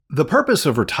The purpose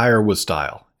of Retire with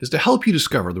Style is to help you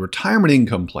discover the retirement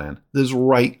income plan that is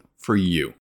right for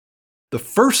you. The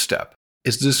first step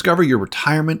is to discover your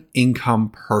retirement income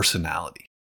personality.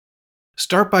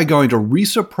 Start by going to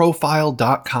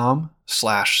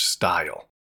risaprofile.com/style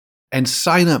and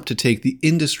sign up to take the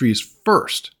industry's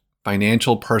first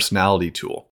financial personality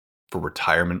tool for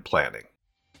retirement planning.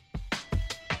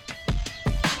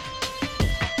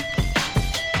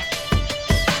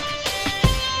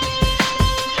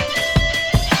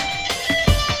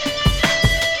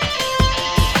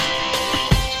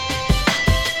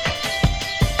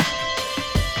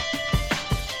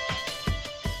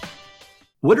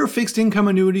 What are fixed income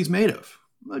annuities made of?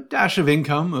 A dash of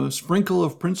income, a sprinkle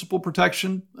of principal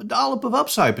protection, a dollop of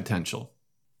upside potential,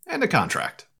 and a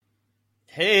contract.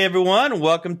 Hey everyone,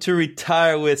 welcome to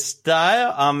Retire with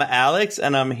Style. I'm Alex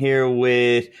and I'm here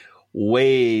with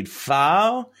Wade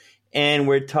Pfau, and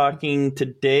we're talking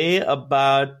today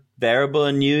about variable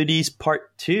annuities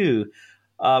part 2.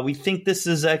 We think this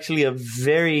is actually a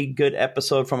very good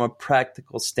episode from a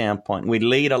practical standpoint. We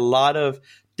laid a lot of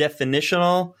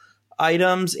definitional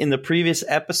items in the previous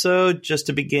episode just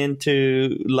to begin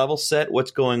to level set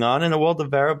what's going on in the world of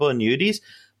variable annuities.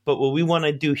 But what we want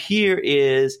to do here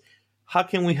is, how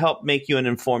can we help make you an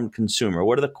informed consumer?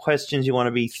 What are the questions you want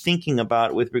to be thinking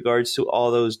about with regards to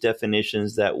all those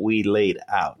definitions that we laid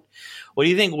out? What do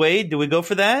you think, Wade? Do we go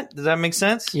for that? Does that make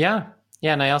sense? Yeah.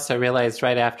 Yeah. And I also realized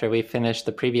right after we finished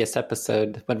the previous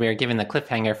episode, when we were giving the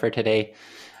cliffhanger for today,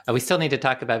 we still need to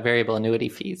talk about variable annuity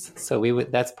fees. So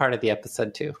that's part of the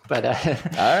episode too. But all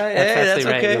right, that's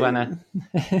right. Okay. We want to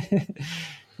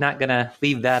not going to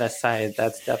leave that aside.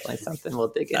 That's definitely something we'll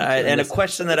dig into. All right, and a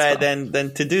question that I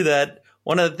then to do that,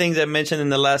 one of the things I mentioned in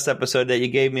the last episode that you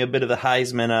gave me a bit of the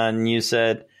Heisman on, you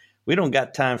said, we don't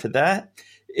got time for that,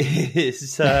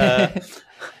 is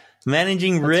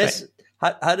managing risk.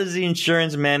 Right. How does the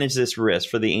insurance manage this risk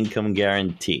for the income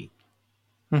guarantee?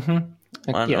 Mm-hmm.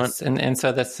 Yes, and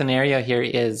so the scenario here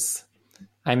is,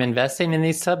 I'm investing in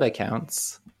these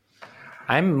sub-accounts.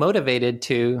 I'm motivated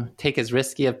to take as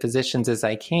risky of positions as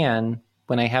I can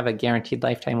when I have a guaranteed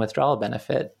lifetime withdrawal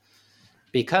benefit,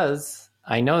 because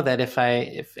I know that if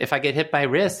I get hit by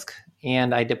risk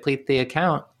and I deplete the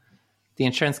account, the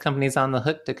insurance company's on the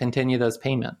hook to continue those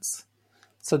payments.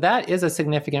 So that is a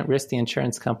significant risk the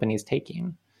insurance company is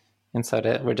taking. And so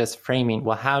we're just framing,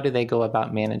 well, how do they go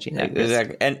about managing that risk?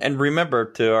 Exactly. And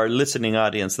remember, to our listening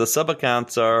audience, the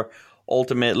sub-accounts are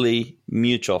ultimately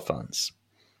mutual funds,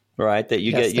 right? That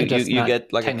you get you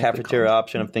get like a cafeteria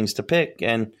option of things to pick,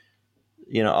 and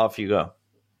off you go.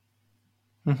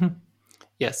 Mm-hmm.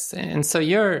 Yes. And so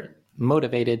you're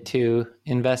motivated to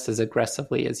invest as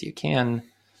aggressively as you can,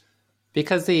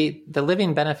 because the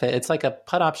living benefit, it's like a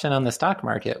put option on the stock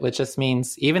market, which just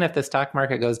means even if the stock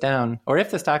market goes down, or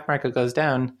if the stock market goes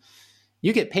down,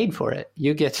 you get paid for it.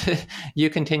 You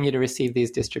continue to receive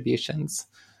these distributions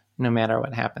no matter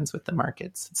what happens with the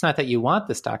markets. It's not that you want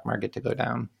the stock market to go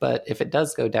down, but if it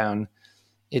does go down,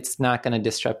 it's not going to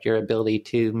disrupt your ability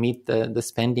to meet the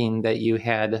spending that you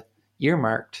had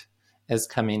earmarked as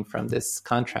coming from this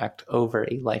contract over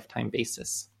a lifetime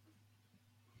basis.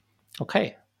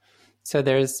 Okay. So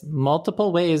there's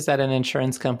multiple ways that an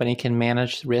insurance company can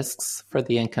manage risks for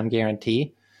the income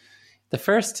guarantee. The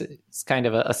first is kind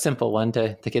of a simple one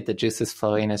to get the juices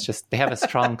flowing. It's just they have a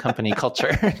strong company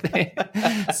culture.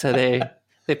 So they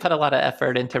put a lot of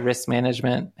effort into risk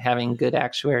management, having good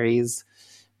actuaries,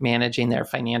 managing their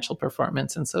financial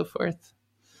performance, and so forth.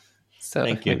 So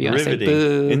thank you.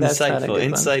 Riveting.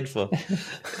 Insightful.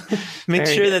 Make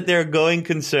sure that they're a going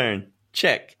concern.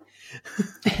 Check.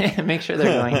 Make sure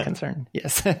they're going concern.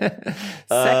 Yes.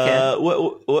 Second,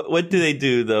 what do they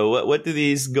do though? What do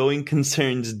these going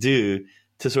concerns do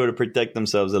to sort of protect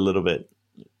themselves a little bit?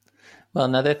 Well,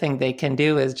 another thing they can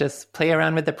do is just play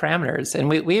around with the parameters, and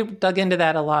we dug into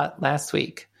that a lot last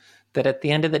week. That at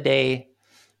the end of the day,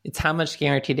 it's how much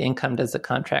guaranteed income does the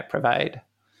contract provide?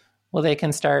 Well, they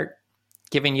can start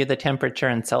giving you the temperature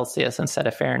in Celsius instead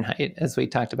of Fahrenheit, as we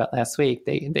talked about last week.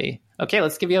 Okay,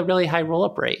 let's give you a really high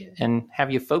roll-up rate and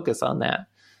have you focus on that.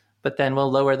 But then we'll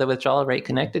lower the withdrawal rate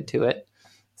connected to it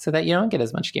so that you don't get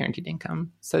as much guaranteed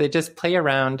income. So they just play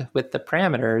around with the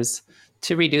parameters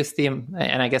to reduce and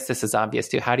I guess this is obvious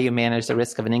too, how do you manage the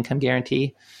risk of an income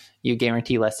guarantee? You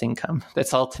guarantee less income.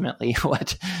 That's ultimately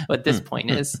what this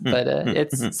point is. But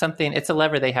it's a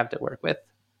lever they have to work with.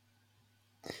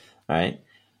 All right.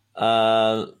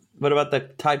 What about the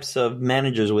types of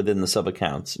managers within the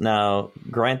sub-accounts? Now,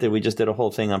 granted, we just did a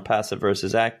whole thing on passive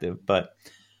versus active, but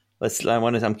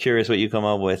I'm curious what you come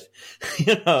up with,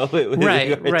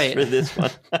 right. for this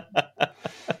one.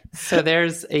 So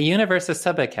there's a universe of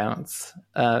sub-accounts.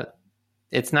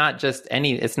 It's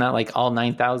not like all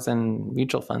 9,000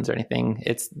 mutual funds or anything.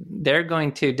 They're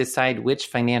going to decide which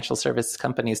financial service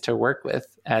companies to work with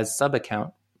as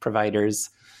sub-account providers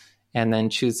and then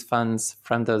choose funds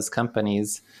from those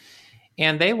companies.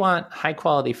 And they want high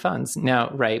quality funds.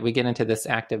 Now, right, we get into this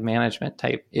active management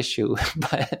type issue,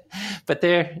 but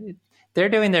they're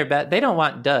doing their best. They don't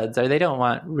want duds, or they don't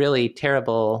want really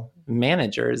terrible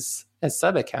managers as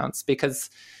sub-accounts, because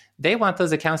they want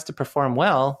those accounts to perform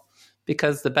well,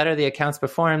 because the better the accounts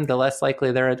perform, the less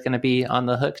likely they're going to be on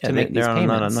the hook to make these payments. They're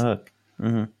not on the hook.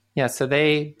 Mm-hmm. Yeah, so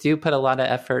they do put a lot of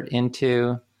effort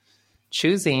into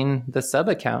choosing the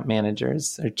sub-account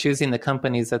managers, or choosing the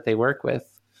companies that they work with.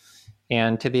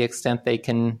 And to the extent they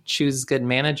can choose good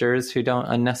managers who don't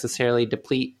unnecessarily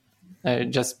deplete,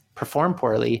 just perform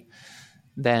poorly,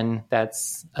 then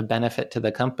that's a benefit to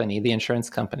the company, the insurance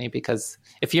company, because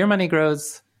if your money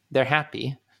grows, they're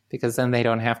happy, because then they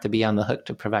don't have to be on the hook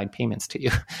to provide payments to you.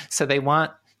 So they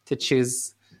want to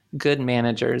choose good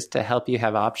managers to help you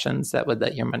have options that would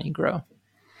let your money grow.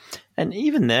 And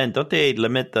even then, don't they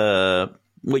limit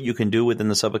what you can do within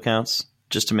the sub accounts,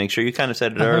 just to make sure? You kind of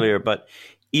said it earlier, but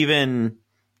even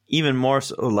more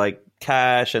so, like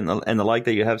cash and the like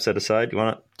that you have set aside. You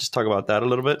want to just talk about that a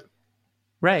little bit?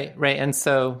 Right. And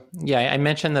so, yeah, I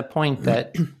mentioned the point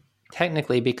that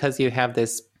technically, because you have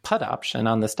this put option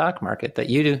on the stock market, that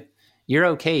you're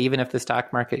okay even if the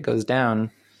stock market goes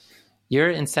down.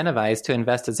 You're incentivized to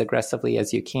invest as aggressively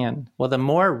as you can. Well, the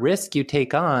more risk you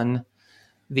take on,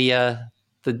 the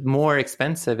more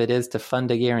expensive it is to fund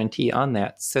a guarantee on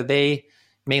that. So they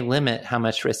may limit how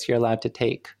much risk you're allowed to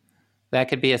take. That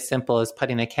could be as simple as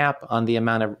putting a cap on the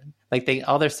amount of, like,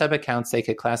 all their sub accounts they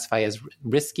could classify as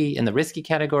risky in the risky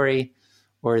category,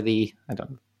 or the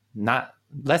not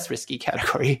less risky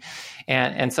category.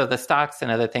 And so the stocks and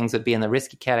other things would be in the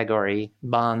risky category.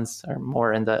 Bonds are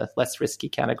more in the less risky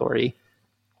category.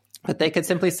 But they could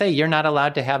simply say you're not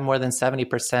allowed to have more than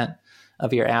 70%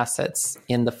 of your assets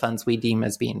in the funds we deem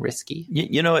as being risky.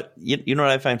 You know what? You know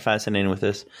what I find fascinating with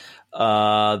this?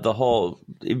 The whole,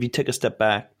 if you take a step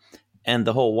back, and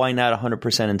the whole why not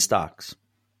 100% in stocks?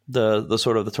 The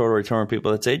sort of the total return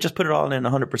people that say just put it all in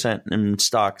 100% in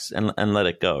stocks and let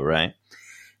it go, right?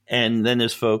 And then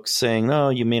there's folks saying, no,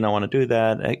 you may not want to do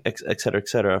that, et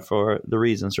cetera, for the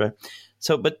reasons, right?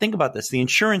 So, but think about this. The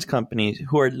insurance companies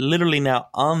who are literally now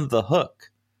on the hook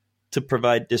to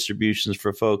provide distributions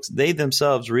for folks, they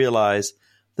themselves realize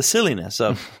the silliness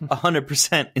of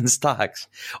 100% in stocks,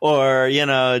 or,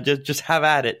 just have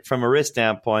at it from a risk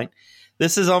standpoint.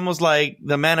 This is almost like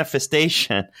the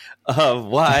manifestation of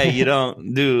why you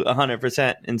don't do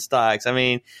 100% in stocks. I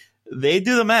mean, they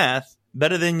do the math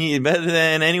better than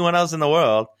anyone else in the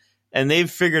world. And they've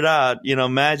figured out,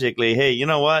 magically, hey, you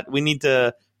know what? We need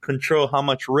to control how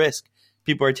much risk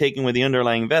people are taking with the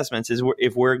underlying investments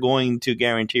if we're going to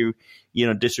guarantee,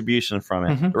 distribution from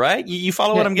it. Mm-hmm. Right? You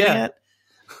follow what I'm getting at?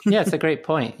 Yeah, it's a great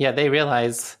point. Yeah, they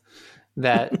realize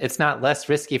that it's not less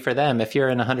risky for them if you're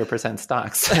in 100%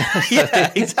 stocks.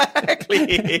 Yeah, exactly.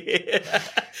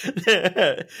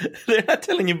 They're not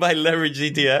telling you buy leverage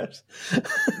ETFs.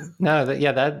 No,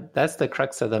 that's the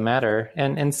crux of the matter.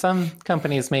 And some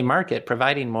companies may market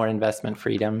providing more investment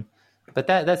freedom, but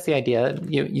that's the idea.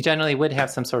 You generally would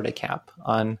have some sort of cap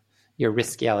on your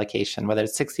risky allocation, whether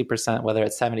it's 60%, whether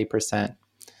it's 70%.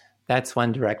 That's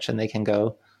one direction they can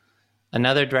go.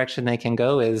 Another direction they can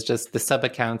go is just the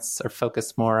sub-accounts are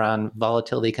focused more on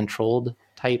volatility controlled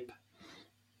type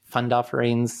fund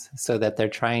offerings, so that they're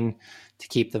trying to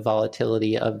keep the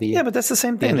volatility of the... Yeah, but that's the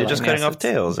same thing. They're just cutting off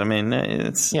tails. I mean,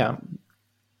 it's... Yeah.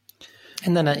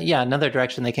 And then, another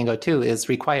direction they can go too is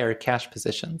require cash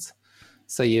positions.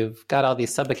 So you've got all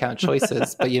these sub-account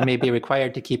choices, but you may be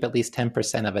required to keep at least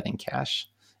 10% of it in cash,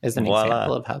 as an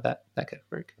example of how that could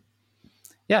work.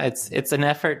 Yeah, it's an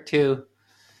effort to...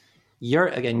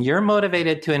 You're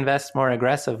motivated to invest more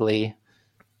aggressively.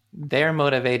 They're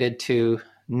motivated to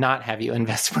not have you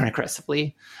invest more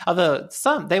aggressively. Although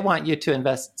they want you to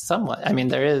invest somewhat. I mean,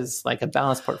 there is like a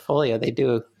balanced portfolio. They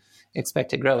do expect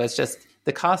to grow. It's just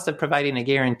the cost of providing a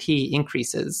guarantee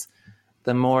increases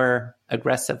the more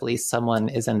aggressively someone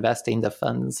is investing the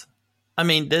funds. I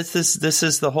mean, this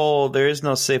is the whole, there is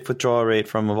no safe withdrawal rate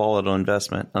from a volatile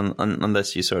investment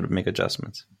unless you sort of make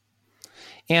adjustments.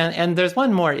 And there's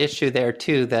one more issue there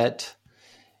too, that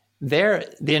the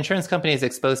insurance company is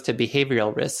exposed to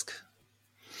behavioral risk.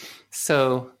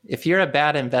 So if you're a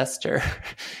bad investor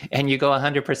and you go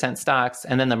 100% stocks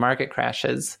and then the market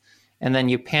crashes and then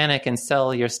you panic and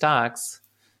sell your stocks,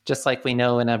 just like we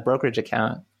know in a brokerage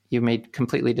account, you may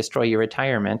completely destroy your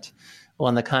retirement. Well,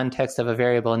 in the context of a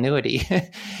variable annuity,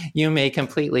 you may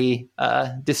completely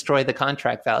destroy the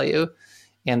contract value,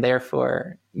 and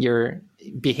therefore your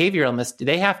behavioral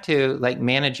they have to like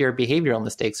manage your behavioral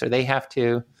mistakes, or they have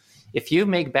to, if you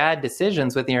make bad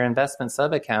decisions with your investment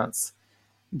sub accounts,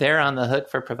 they're on the hook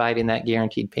for providing that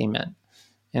guaranteed payment.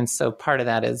 And so part of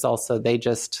that is also they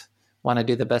just want to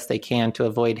do the best they can to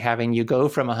avoid having you go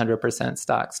from 100%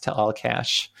 stocks to all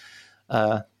cash,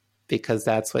 because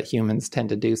that's what humans tend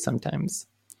to do sometimes.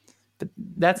 But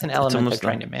that's an element they're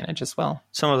trying to manage as well.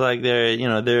 It's almost like their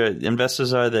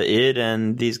investors are the id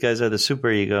and these guys are the super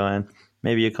ego, and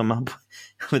maybe you come up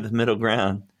with the middle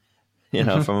ground,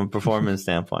 from a performance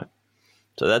standpoint.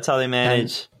 So that's how they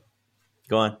manage.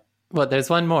 Go on. Well, there's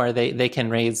one more. They can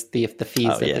raise the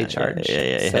fees they charge.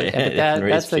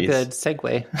 That's a good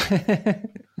segue.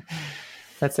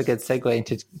 That's a good segue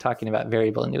into talking about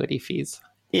variable annuity fees.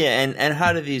 Yeah, and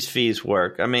how do these fees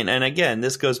work? I mean, and again,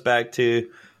 this goes back to,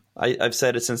 I've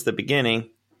said it since the beginning.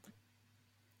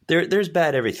 There's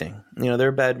bad everything. There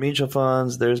are bad mutual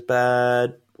funds. There's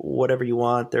bad whatever you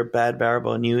want. There are bad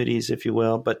variable annuities, if you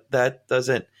will. But that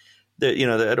doesn't, I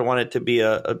don't want it to be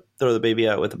a throw the baby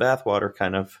out with the bathwater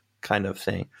kind of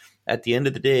thing. At the end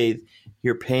of the day,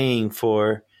 you're paying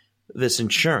for this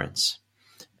insurance.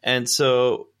 And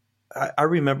so I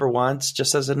remember once,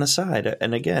 just as an aside,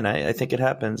 and again, I think it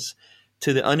happens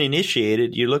to the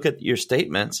uninitiated, you look at your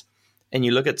statements and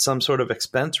you look at some sort of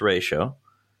expense ratio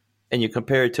and you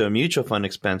compare it to a mutual fund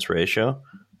expense ratio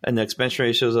and the expense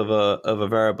ratios of a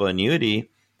variable annuity,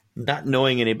 not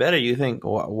knowing any better, you think,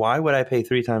 why would I pay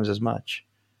 3 times as much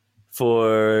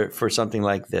for something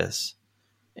like this?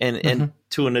 And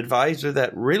to an advisor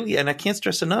that really, and I can't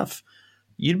stress enough,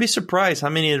 you'd be surprised how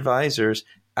many advisors,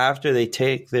 after they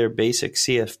take their basic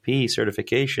CFP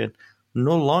certification,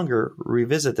 no longer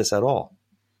revisit this at all.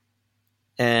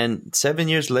 And 7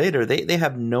 years later, they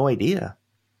have no idea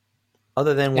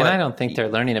other than what. And I don't think they're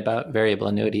learning about variable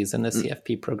annuities in the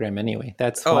CFP program anyway.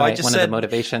 That's why one of the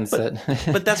motivations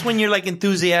But that's when you're like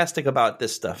enthusiastic about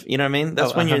this stuff. You know what I mean?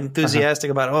 That's when you're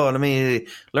enthusiastic about, let me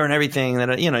learn everything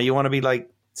that, you want to be like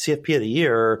CFP of the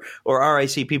year or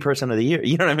RICP person of the year.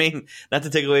 You know what I mean? Not to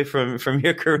take away from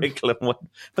your curriculum,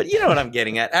 but you know what I'm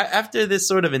getting at. After this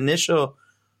sort of initial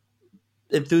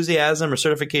enthusiasm or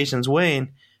certifications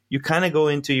wane, you kind of go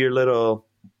into your little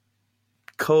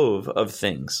cove of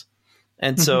things.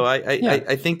 And so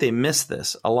I think they miss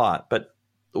this a lot. But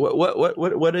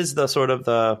what is the sort of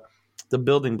the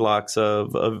building blocks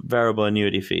of variable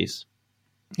annuity fees?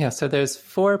 Yeah, so there's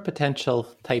 4 potential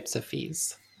types of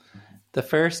fees. The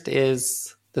first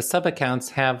is the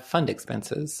sub-accounts have fund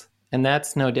expenses, and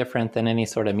that's no different than any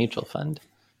sort of mutual fund.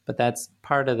 But that's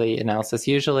part of the analysis.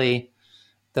 Usually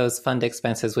those fund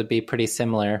expenses would be pretty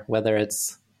similar, whether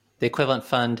it's the equivalent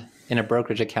fund in a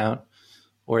brokerage account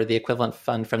or the equivalent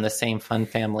fund from the same fund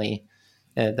family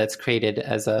that's created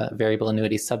as a variable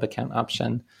annuity sub-account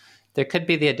option. There could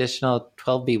be the additional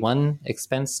 12B1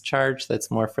 expense charge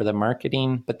that's more for the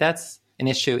marketing, but that's an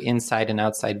issue inside and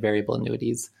outside variable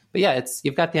annuities. But yeah,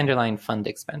 you've got the underlying fund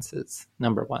expenses,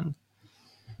 number 1.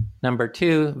 Number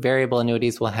 2, variable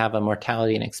annuities will have a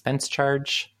mortality and expense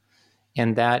charge,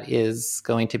 and that is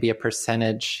going to be a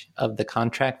percentage of the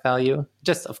contract value.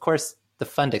 Just, of course, the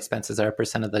fund expenses are a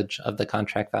percentage of the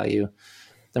contract value.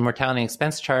 The mortality and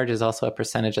expense charge is also a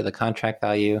percentage of the contract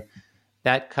value.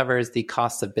 That covers the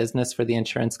cost of business for the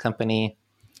insurance company.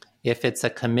 If it's a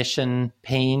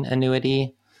commission-paying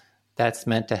annuity, that's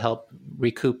meant to help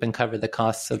recoup and cover the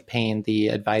costs of paying the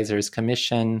advisor's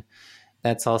commission.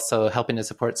 That's also helping to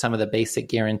support some of the basic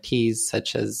guarantees,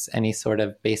 such as any sort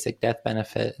of basic death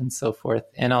benefit and so forth,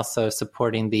 and also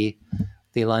supporting the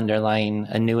underlying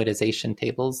annuitization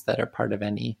tables that are part of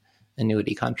any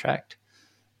annuity contract.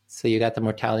 So you got the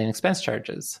mortality and expense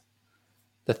charges.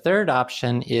 The third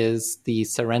option is the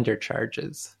surrender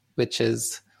charges, which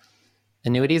is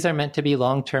annuities are meant to be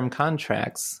long-term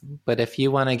contracts, but if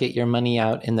you want to get your money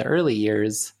out in the early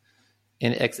years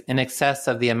in excess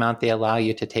of the amount they allow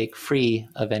you to take free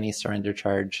of any surrender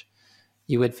charge,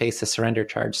 you would face a surrender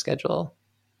charge schedule.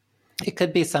 It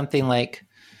could be something like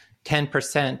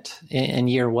 10% in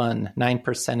year 1,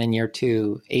 9% in year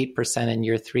 2, 8% in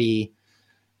year 3,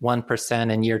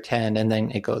 1% in year 10, and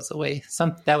then it goes away.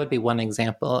 That would be one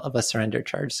example of a surrender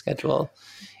charge schedule.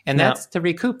 And that's to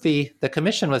recoup the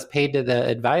commission was paid to the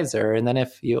advisor. And then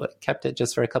if you kept it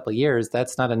just for a couple of years,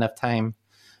 that's not enough time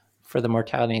for the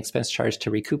mortality and expense charge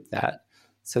to recoup that.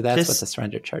 So that's what the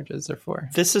surrender charges are for.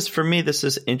 This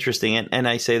is interesting. And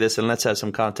I say this, and let's have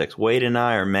some context. Wade and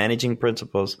I are managing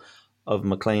principals of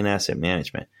McLean Asset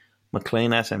Management.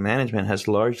 McLean Asset Management has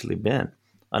largely been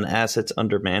an assets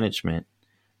under management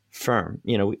firm.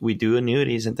 We do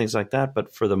annuities and things like that,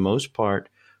 but for the most part,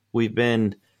 we've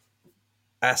been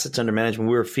assets under management.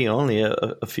 We were fee only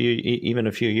a few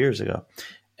years ago.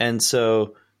 And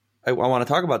so I want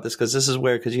to talk about this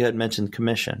because you had mentioned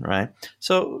commission, right?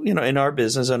 So, in our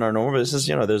business and our normal business,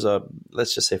 there's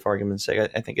let's just say for argument's sake,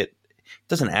 I think it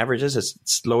doesn't average this,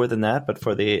 it's lower than that. But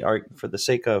for the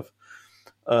sake of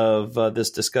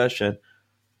this discussion,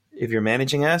 if you're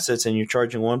managing assets and you're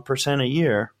charging 1% a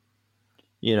year,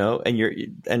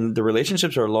 and the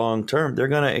relationships are long term, they're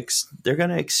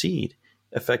gonna exceed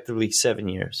effectively 7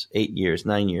 years, 8 years,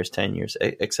 9 years, 10 years,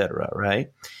 et cetera,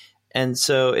 right? And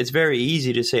so it's very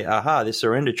easy to say, aha, this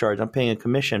surrender charge, I'm paying a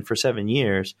commission for 7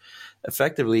 years.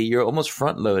 Effectively, you're almost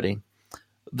front loading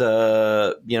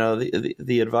the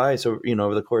advice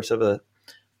over the course of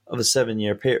a 7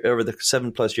 year period, over the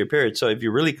 7+ year period. So if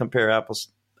you really compare apples,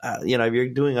 if you're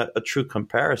doing a true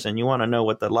comparison, you want to know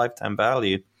what the lifetime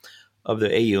value of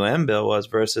the AUM bill was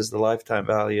versus the lifetime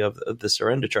value of the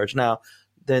surrender charge. Now,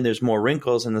 then there's more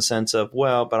wrinkles in the sense of,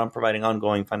 but I'm providing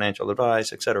ongoing financial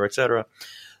advice, et cetera, et cetera.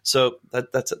 So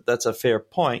that's a fair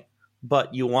point.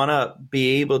 But you want to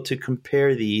be able to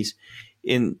compare these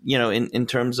in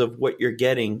terms of what you're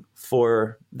getting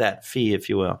for that fee, if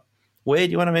you will.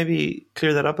 Wade, you want to maybe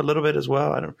clear that up a little bit as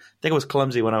well? I think it was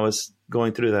clumsy when I was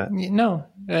going through that. No.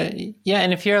 Yeah,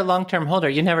 and if you're a long-term holder,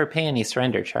 you never pay any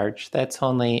surrender charge. That's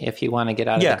only if you want to get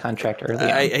out of the contract early.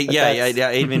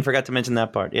 I even forgot to mention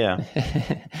that part, yeah.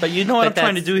 But you know what I'm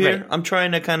trying to do here? Right. I'm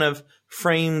trying to kind of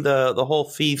frame the whole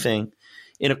fee thing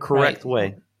in a correct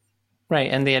way.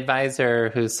 Right, and the advisor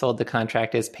who sold the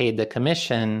contract is paid the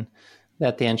commission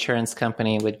that the insurance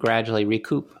company would gradually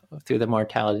recoup through the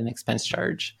mortality and expense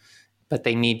charge. But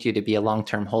they need you to be a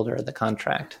long-term holder of the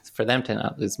contract for them to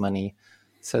not lose money.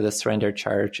 So the surrender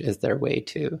charge is their way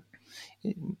to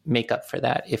make up for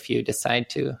that if you decide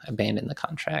to abandon the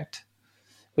contract,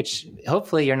 which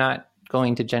hopefully you're not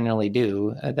going to generally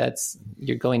do.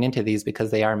 You're going into these because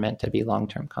they are meant to be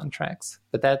long-term contracts.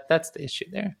 But that's the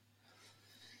issue there.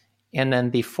 And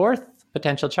then the fourth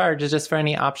potential charge is just for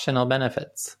any optional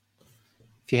benefits.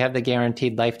 If you have the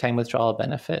guaranteed lifetime withdrawal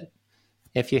benefit,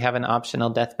 if you have an optional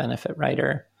death benefit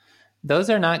rider, those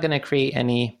are not going to create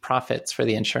any profits for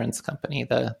the insurance company.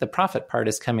 The profit part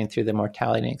is coming through the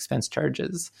mortality and expense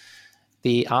charges.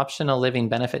 The optional living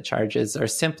benefit charges are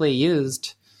simply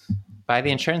used by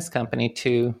the insurance company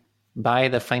to buy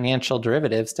the financial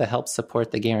derivatives to help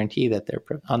support the guarantee that they're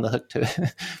on the hook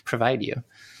to provide you.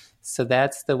 So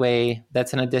that's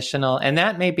an additional, and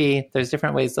that may be, there's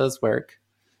different ways those work.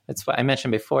 That's what I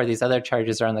mentioned before. These other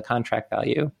charges are on the contract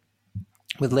value.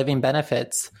 With living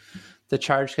benefits, the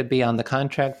charge could be on the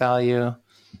contract value.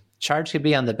 Charge could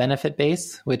be on the benefit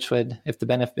base, which would, if the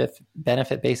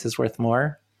benefit base is worth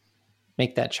more,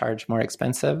 make that charge more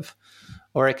expensive.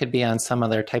 Or it could be on some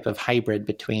other type of hybrid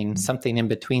between something in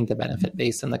between the benefit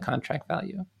base and the contract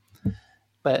value.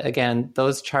 But again,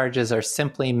 those charges are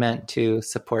simply meant to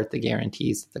support the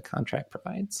guarantees that the contract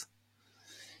provides.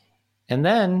 And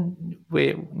then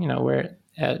we've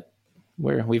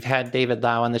had David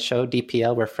Lau on the show,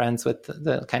 DPL. We're friends with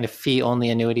the kind of fee-only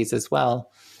annuities as well.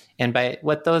 And by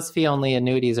what those fee-only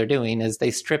annuities are doing is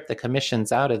they strip the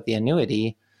commissions out of the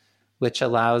annuity, which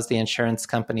allows the insurance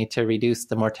company to reduce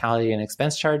the mortality and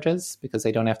expense charges because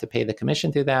they don't have to pay the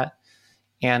commission through that.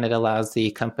 And it allows the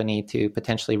company to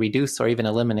potentially reduce or even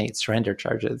eliminate surrender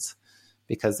charges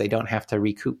because they don't have to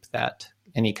recoup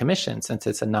any commission since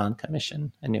it's a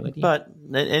non-commission annuity. But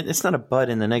it's not a but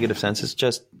in the negative sense. It's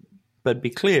just, but be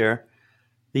clear,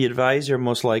 the advisor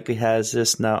most likely has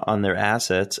this now on their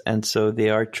assets, and so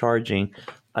they are charging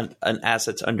an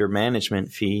assets under management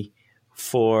fee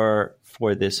for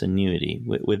this annuity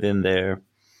within their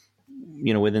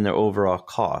overall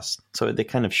cost. So they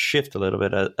kind of shift a little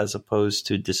bit as opposed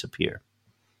to disappear.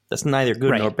 That's neither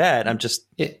good nor bad. I'm just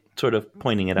sort of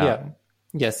pointing it out.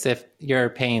 Yes, if you're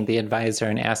paying the advisor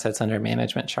an assets under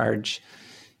management charge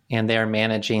and they're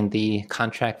managing the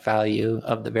contract value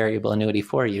of the variable annuity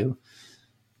for you,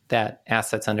 that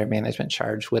assets under management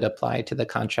charge would apply to the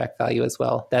contract value as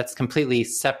well. That's completely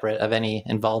separate of any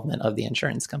involvement of the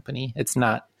insurance company. It's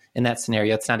not, in that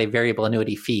scenario, it's not a variable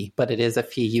annuity fee, but it is a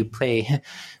fee you pay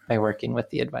by working with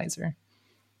the advisor.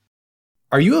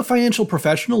 Are you a financial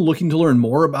professional looking to learn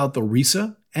more about the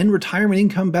RISA and retirement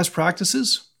income best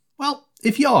practices? Well,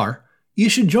 if you are, you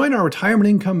should join our Retirement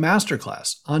Income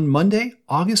Masterclass on Monday,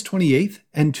 August 28th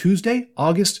and Tuesday,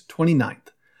 August 29th.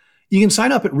 You can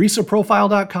sign up at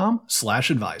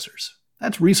risaprofile.com/advisors.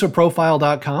 That's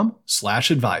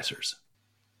risaprofile.com/advisors.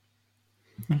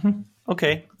 Mm-hmm.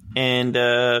 Okay. And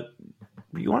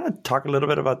you want to talk a little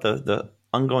bit about the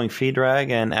ongoing fee drag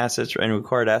and assets and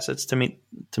required assets to meet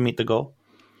the goal?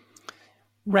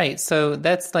 Right. So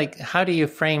that's like, how do you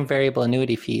frame variable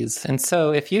annuity fees? And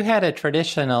so if you had a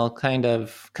traditional kind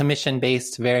of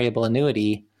commission-based variable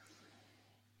annuity,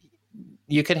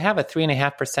 you could have a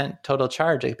 3.5% total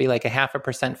charge. It could be like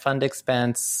 0.5% fund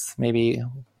expense, maybe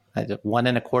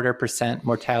 1.25%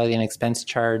 mortality and expense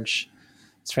charge.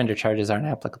 Surrender charges aren't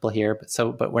applicable here,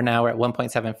 but we're now at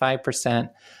 1.75%.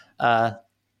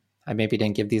 I maybe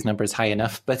didn't give these numbers high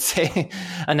enough, but say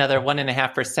another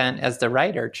 1.5% as the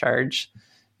rider charge.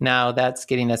 Now that's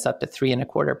getting us up to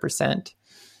 3.25%.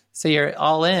 So you're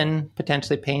all in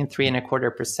potentially paying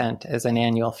 3.25% as an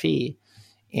annual fee.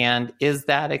 And is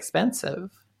that expensive?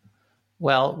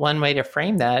 Well, one way to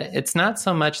frame that, it's not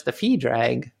so much the fee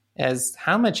drag as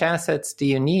how much assets do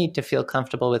you need to feel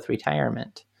comfortable with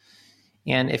retirement?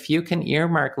 And if you can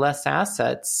earmark less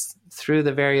assets through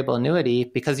the variable annuity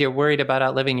because you're worried about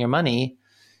outliving your money,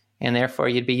 and therefore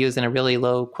you'd be using a really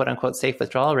low, quote unquote, safe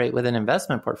withdrawal rate with an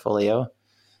investment portfolio,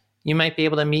 you might be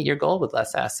able to meet your goal with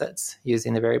less assets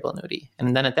using the variable annuity.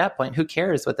 And then at that point, who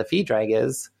cares what the fee drag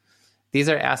is? These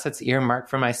are assets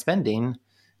earmarked for my spending,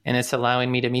 and it's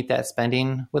allowing me to meet that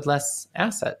spending with less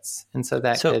assets. And so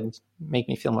that could make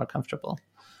me feel more comfortable.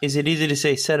 Is it easy to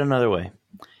say, said another way?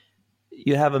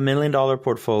 You have $1 million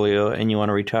portfolio and you want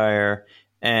to retire,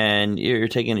 and you're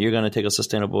going to take a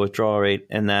sustainable withdrawal rate,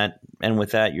 and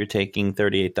with that you're taking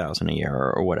 $38,000 a year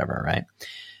or whatever, right?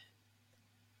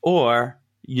 Or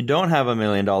you don't have $1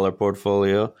 million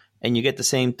portfolio and you get the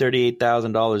same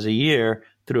 $38,000 a year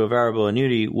through a variable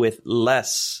annuity with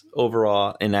less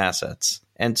overall in assets.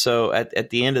 And so at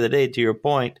the end of the day, to your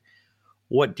point,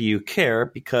 what do you care?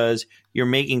 Because you're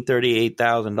making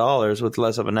 $38,000 with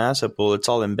less of an asset pool. It's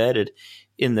all embedded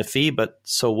in the fee, but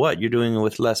so what? You're doing it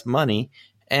with less money,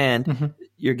 and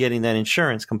you're getting that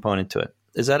insurance component to it.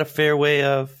 Is that a fair way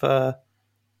of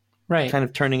kind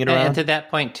of turning it around? And to that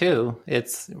point too,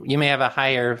 you may have a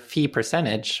higher fee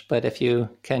percentage, but if you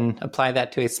can apply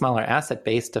that to a smaller asset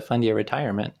base to fund your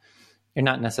retirement, you're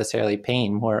not necessarily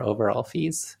paying more overall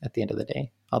fees at the end of the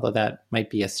day. Although that might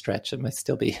be a stretch, it might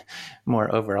still be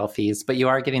more overall fees. But you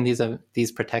are getting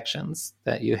these protections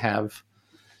that you have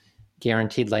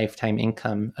guaranteed lifetime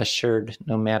income assured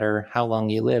no matter how long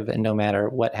you live and no matter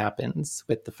what happens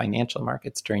with the financial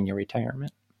markets during your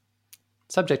retirement,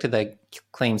 subject to the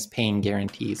claims paying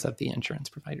guarantees of the insurance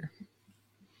provider,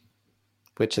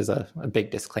 which is a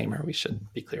big disclaimer we should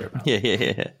be clear about.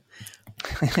 Yeah.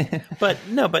 But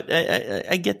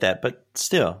I get that. But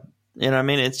still, I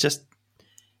mean, it's just,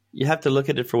 you have to look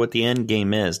at it for what the end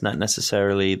game is, not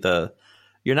necessarily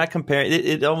you're not comparing.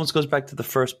 It almost goes back to the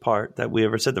first part that we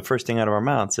ever said. The first thing out of our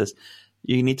mouths is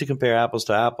you need to compare apples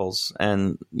to apples.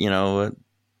 And,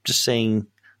 just saying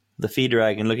the fee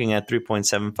drag and looking at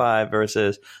 3.75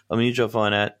 versus a mutual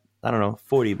fund at,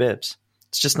 40 bips.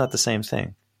 It's just not the same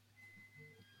thing.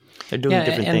 They're doing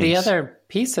different things. And the other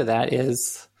piece of that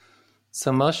is,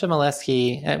 so Moshe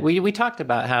Milevsky, we talked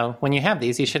about how when you have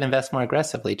these, you should invest more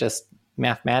aggressively. Just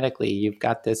mathematically, you've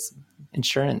got this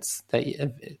insurance that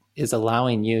is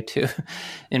allowing you to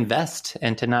invest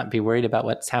and to not be worried about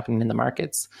what's happening in the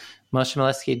markets. Moshe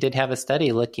Milevsky did have a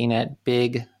study looking at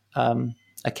big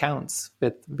accounts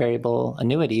with variable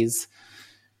annuities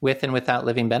with and without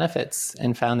living benefits,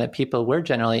 and found that people were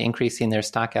generally increasing their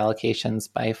stock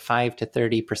allocations by 5 to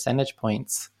 30 percentage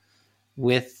points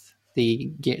with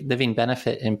the living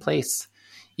benefit in place.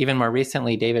 Even more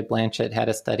recently, David Blanchett had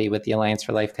a study with the Alliance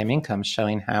for Lifetime Income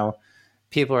showing how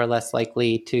people are less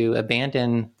likely to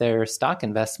abandon their stock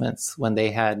investments when they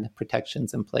had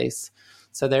protections in place.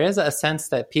 So there is a sense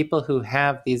that people who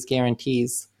have these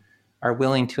guarantees are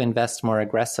willing to invest more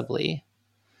aggressively.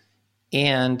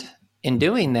 And in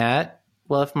doing that,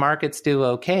 well, if markets do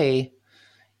okay,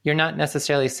 you're not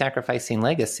necessarily sacrificing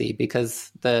legacy,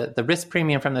 because the risk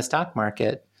premium from the stock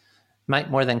market might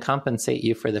more than compensate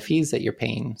you for the fees that you're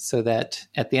paying, so that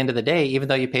at the end of the day, even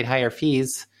though you paid higher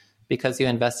fees because you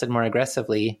invested more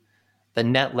aggressively, the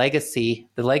net legacy,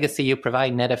 the legacy you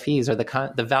provide net of fees, or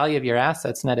the value of your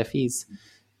assets net of fees,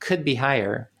 could be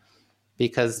higher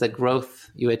because the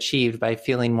growth you achieved by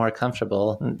feeling more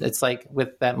comfortable. It's like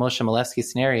with that Moshe Milevsky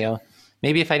scenario,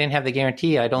 maybe if I didn't have the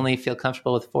guarantee, I'd only feel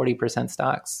comfortable with 40%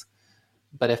 stocks.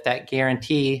 But if that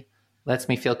guarantee lets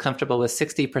me feel comfortable with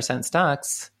 60%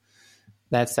 stocks,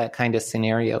 that's that kind of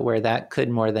scenario where that could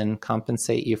more than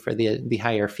compensate you for the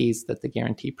higher fees that the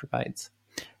guarantee provides.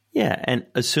 Yeah, and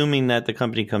assuming that the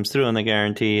company comes through on the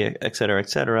guarantee, et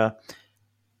cetera,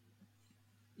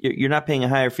 you're not paying a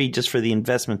higher fee just for the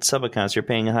investment sub-accounts. You're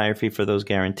paying a higher fee for those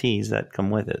guarantees that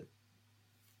come with it.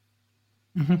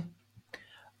 Mm-hmm.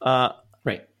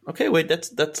 Right. Okay, wait,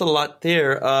 that's a lot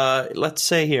there. Let's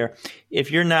say here,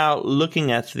 if you're now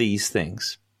looking at these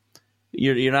things,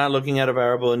 you're not looking at a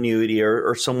variable annuity,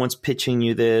 or someone's pitching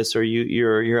you this, or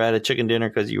you're at a chicken dinner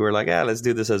because you were like, let's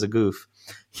do this as a goof,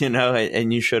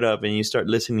 and you showed up and you start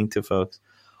listening to folks.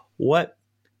 What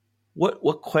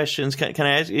questions can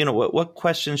I ask? What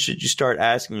questions should you start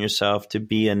asking yourself to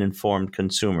be an informed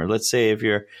consumer? Let's say if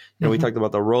you're, we talked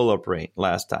about the roll-up rate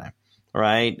last time,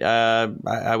 right?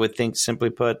 I would think, simply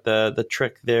put, the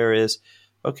trick there is,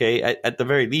 okay, at the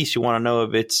very least, you want to know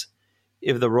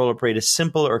if the roll-up rate is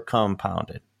simple or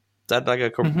compounded. Is that like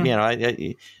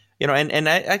actually,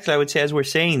 I would say, as we're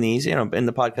saying these, in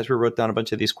the podcast, we wrote down a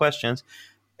bunch of these questions.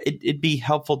 It'd be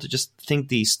helpful to just think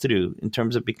these through in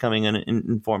terms of becoming an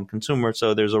informed consumer.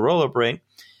 So there's a roll-up rate.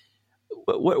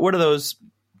 What are those?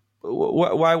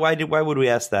 Why would we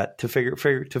ask that to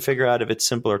figure out if it's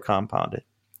simple or compounded?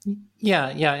 Yeah,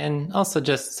 and also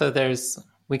just so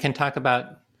we can talk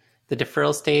about the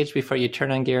deferral stage before you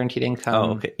turn on guaranteed income.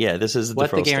 Oh, okay. Yeah, this is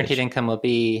what the guaranteed income will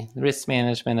be, the risk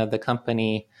management of the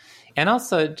company. And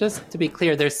also, just to be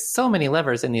clear, there's so many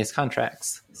levers in these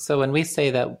contracts. So when we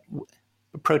say that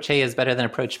approach A is better than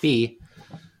approach B,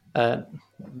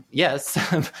 yes,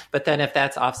 but then if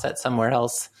that's offset somewhere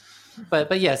else.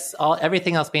 But yes,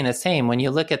 everything else being the same, when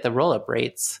you look at the roll-up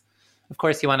rates, of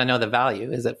course you want to know the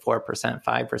value. Is it 4%,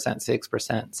 5%, 6%,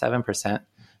 7%?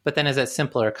 But then is it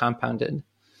simple or compounded?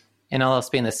 And all else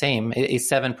being the same, a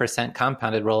 7%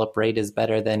 compounded roll-up rate is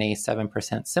better than a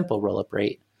 7% simple roll-up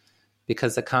rate,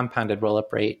 because the compounded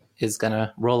roll-up rate is going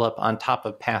to roll up on top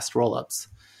of past roll-ups.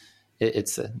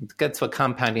 That's what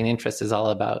compounding interest is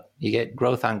all about. You get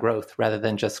growth on growth rather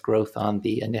than just growth on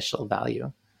the initial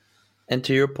value. And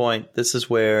to your point, this is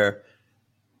where,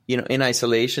 in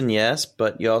isolation, yes,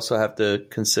 but you also have to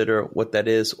consider what that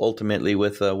is ultimately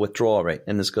with a withdrawal rate.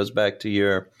 And this goes back to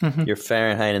your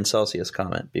Fahrenheit and Celsius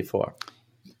comment before.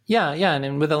 Yeah.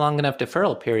 And with a long enough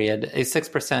deferral period, a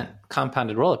 6%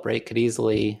 compounded roll-up rate could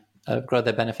easily grow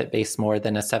the benefit base more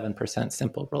than a 7%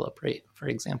 simple roll-up rate, for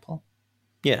example.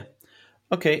 Yeah.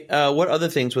 Okay. What other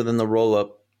things within the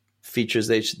roll-up features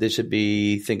they should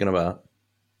be thinking about?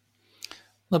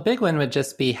 The big one would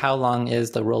just be, how long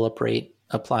is the roll-up rate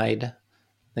applied?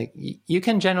 Like, you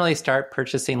can generally start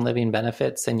purchasing living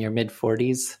benefits in your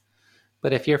mid-40s,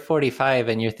 but if you're 45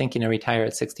 and you're thinking to retire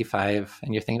at 65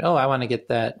 and you're thinking, I want to get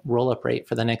that roll-up rate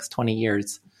for the next 20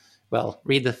 years, well,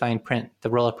 read the fine print. The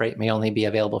roll-up rate may only be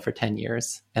available for 10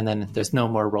 years, and then there's no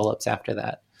more roll-ups after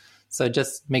that. So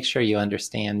just make sure you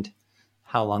understand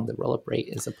how long the roll-up rate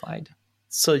is applied.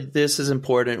 So this is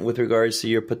important with regards to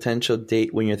your potential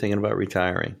date when you're thinking about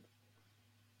retiring,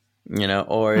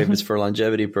 or if it's for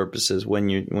longevity purposes when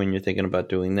you're thinking about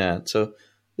doing that. So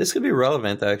this could be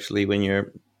relevant actually when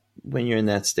you're in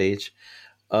that stage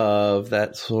of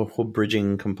that whole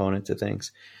bridging component to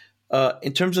things.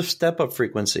 In terms of step-up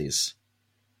frequencies,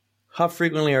 how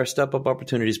frequently are step-up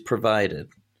opportunities provided?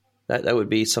 That would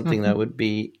be something that would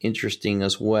be interesting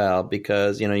as well,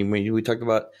 because we talked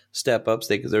about step-ups,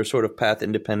 they're sort of path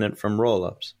independent from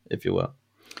roll-ups, if you will.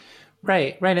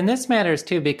 Right. And this matters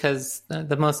too, because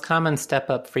the most common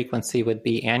step-up frequency would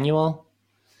be annual,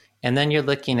 and then you're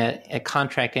looking at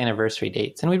contract anniversary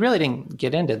dates. And we really didn't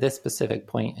get into this specific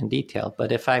point in detail,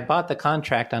 but if I bought the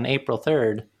contract on April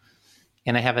 3rd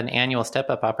and I have an annual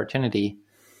step-up opportunity,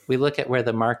 we look at where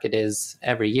the market is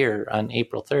every year on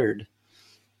April 3rd.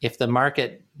 If the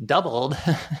market doubled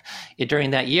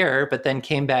during that year, but then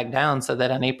came back down so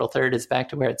that on April 3rd it's back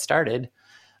to where it started,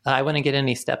 I wouldn't get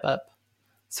any step up.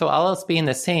 So all else being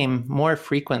the same, more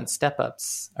frequent step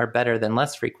ups are better than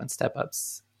less frequent step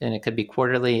ups. And it could be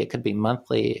quarterly, it could be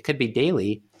monthly, it could be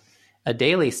daily. A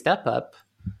daily step up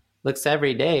looks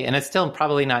every day, and it's still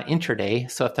probably not intraday.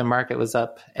 So if the market was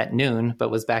up at noon but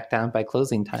was back down by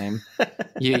closing time,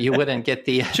 you wouldn't get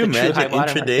the true high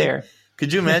water mark there.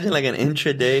 Could you imagine like an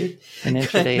intraday? An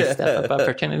intraday step-up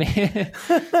opportunity.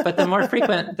 But the more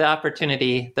frequent the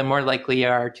opportunity, the more likely you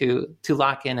are to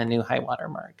lock in a new high water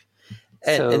mark.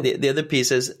 And the other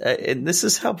piece is, and this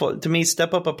is helpful, to me,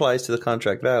 step-up applies to the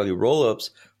contract value.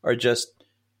 Roll-ups are just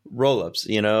roll-ups.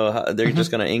 They're just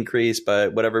going to increase by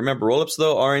whatever. Remember, roll-ups,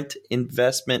 though, aren't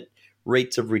investment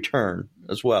rates of return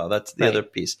as well. That's the other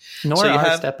piece. Nor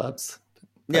are step-ups.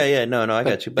 Yeah, no, I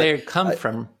got you. But they come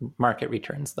from market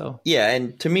returns, though. Yeah,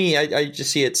 and to me, I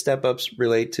just see it step-ups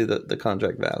relate to the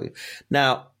contract value.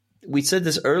 Now, we said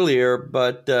this earlier,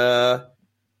 but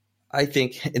I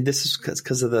think, and this is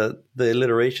because of the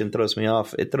alliteration throws me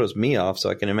off. It throws me off, so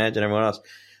I can imagine everyone else.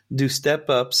 Do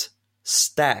step-ups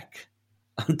stack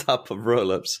on top of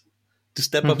roll-ups? Do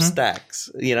step-up stacks?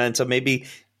 And so maybe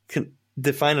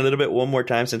define a little bit one more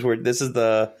time, since we're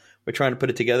trying to put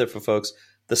it together for folks,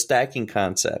 the stacking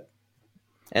concept.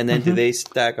 And then do they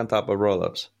stack on top of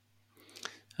roll-ups?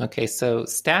 Okay, so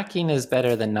stacking is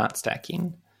better than not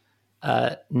stacking.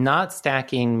 Not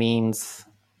stacking means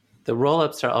the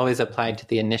roll-ups are always applied to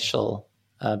the initial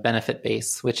benefit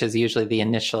base, which is usually the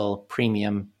initial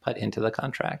premium put into the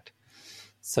contract.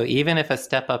 So even if a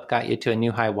step-up got you to a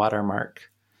new high watermark,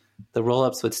 the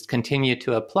roll-ups would continue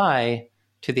to apply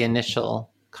to the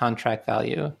initial contract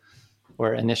value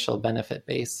or initial benefit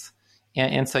base.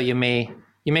 And so you may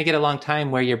get a long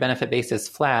time where your benefit base is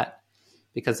flat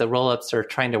because the roll-ups are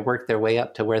trying to work their way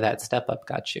up to where that step-up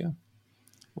got you.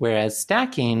 Whereas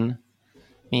stacking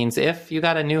means if you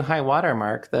got a new high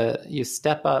watermark, you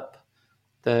step up,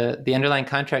 the underlying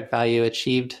contract value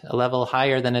achieved a level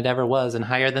higher than it ever was and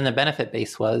higher than the benefit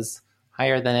base was,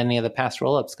 higher than any of the past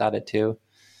roll-ups got it to.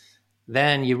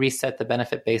 Then you reset the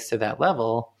benefit base to that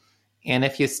level. And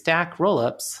if you stack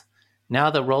roll-ups, now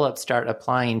the roll-ups start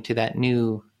applying to that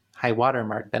new high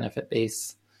watermark benefit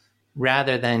base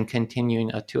rather than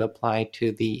continuing to apply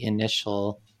to the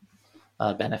initial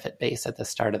benefit base at the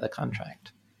start of the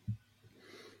contract.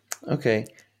 Okay.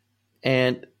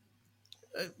 And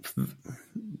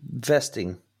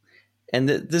vesting. And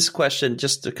this question,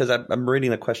 just because I'm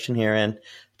reading the question here and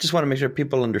just want to make sure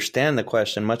people understand the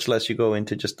question, much less you go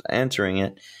into just answering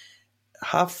it.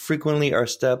 How frequently are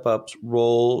step-ups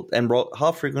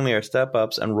how frequently are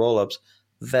step-ups and roll-ups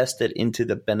vested into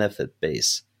the benefit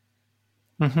base?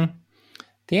 Mm-hmm.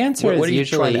 The answer is what are you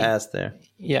usually trying to ask there?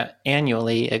 Yeah,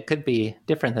 annually. It could be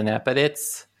different than that, but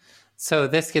so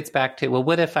this gets back to, well,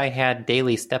 what if I had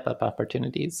daily step-up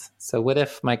opportunities? So what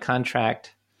if my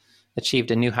contract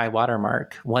achieved a new high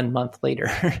watermark 1 month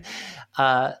later?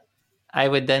 I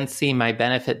would then see my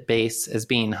benefit base as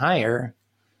being higher,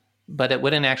 but it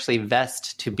wouldn't actually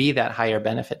vest to be that higher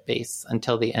benefit base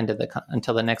until the end of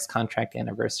until the next contract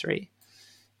anniversary.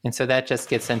 And so that just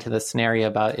gets into the scenario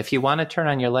about if you want to turn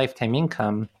on your lifetime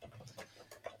income,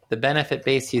 the benefit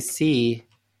base you see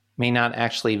may not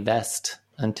actually vest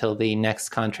until the next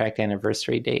contract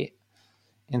anniversary date.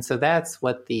 And so that's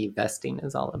what the vesting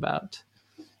is all about.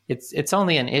 It's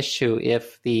only an issue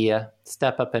if the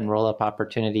step up and roll up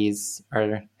opportunities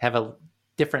have a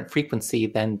different frequency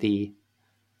than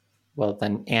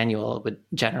than annual would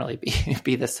generally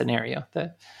be the scenario.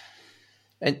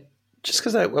 And just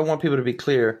because I want people to be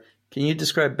clear, can you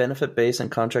describe benefit base and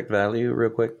contract value real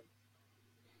quick?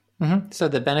 Mm-hmm. So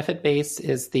the benefit base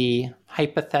is the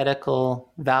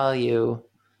hypothetical value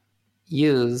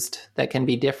used that can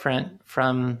be different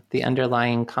from the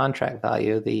underlying contract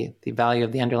value, the value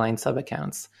of the underlying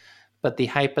subaccounts, but the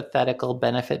hypothetical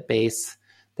benefit base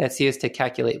that's used to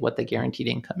calculate what the guaranteed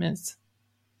income is.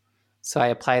 So I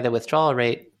apply the withdrawal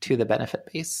rate to the benefit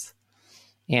base.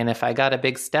 And if I got a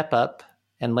big step up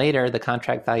and later the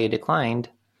contract value declined,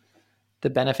 the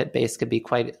benefit base could be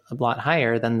quite a lot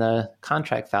higher than the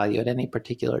contract value at any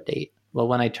particular date. Well,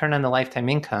 when I turn on the lifetime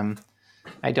income,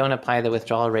 I don't apply the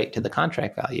withdrawal rate to the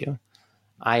contract value.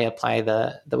 I apply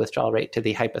the withdrawal rate to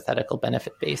the hypothetical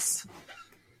benefit base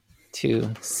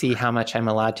to see how much I'm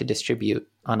allowed to distribute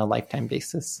on a lifetime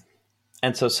basis.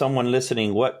 And so someone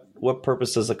listening, what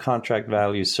purpose does the contract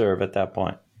value serve at that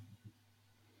point?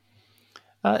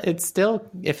 It's still,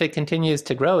 if it continues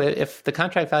to grow, if the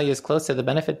contract value is close to the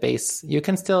benefit base, you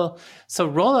can still, so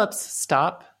roll-ups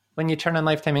stop when you turn on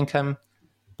lifetime income,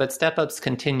 but step-ups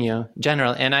continue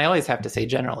generally. And I always have to say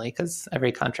generally because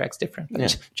every contract's different.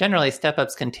 But generally,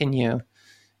 step-ups continue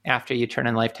after you turn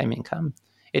on lifetime income.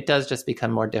 It does just become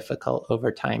more difficult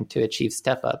over time to achieve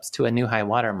step-ups to a new high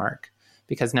watermark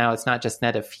because now it's not just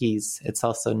net of fees, it's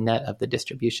also net of the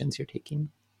distributions you're taking.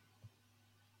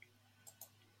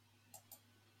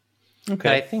 Okay.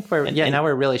 But I think now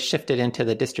we're really shifted into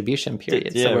the distribution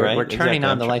period. So we're turning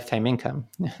on the lifetime income.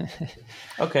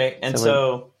 Okay. And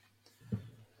so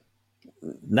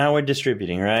now we're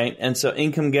distributing, right? And so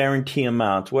income guarantee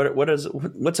amount.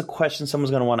 What's a question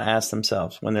someone's going to want to ask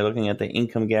themselves when they're looking at the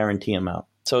income guarantee amount?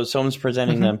 So someone's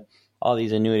presenting them all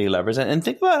these annuity levers. And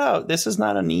think about how this is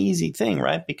not an easy thing,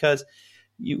 right? Because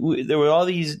there were all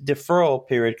these deferral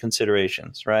period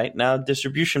considerations, right? Now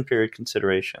distribution period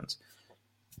considerations.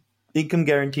 Income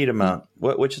guaranteed amount.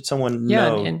 What should someone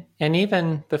know? Yeah, and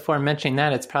even before mentioning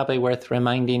that, it's probably worth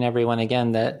reminding everyone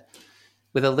again that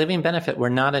with a living benefit, we're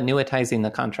not annuitizing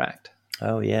the contract.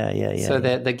 Oh, yeah. So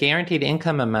the guaranteed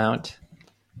income amount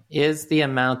is the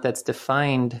amount that's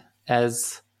defined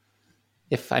as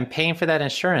if I'm paying for that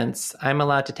insurance, I'm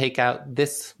allowed to take out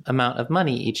this amount of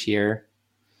money each year.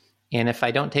 And if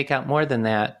I don't take out more than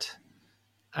that,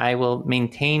 I will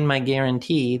maintain my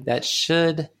guarantee that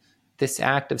should this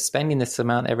act of spending this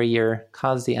amount every year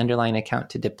cause the underlying account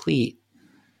to deplete,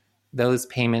 those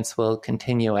payments will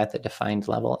continue at the defined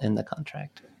level in the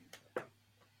contract.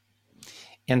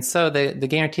 And so the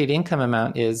guaranteed income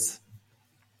amount is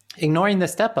ignoring the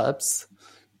step-ups.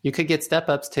 You could get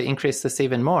step-ups to increase this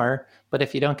even more, but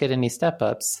if you don't get any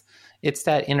step-ups, it's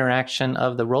that interaction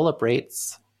of the roll-up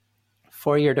rates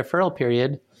for your deferral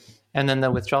period and then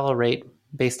the withdrawal rate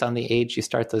based on the age you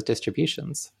start those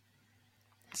distributions.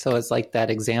 So it's like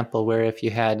that example where if you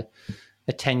had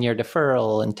a 10-year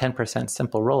deferral and 10%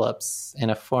 simple roll-ups and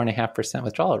a 4.5%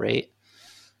 withdrawal rate,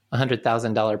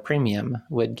 $100,000 premium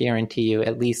would guarantee you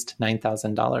at least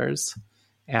 $9,000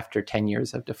 after 10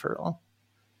 years of deferral.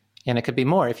 And it could be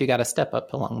more if you got a step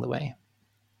up along the way.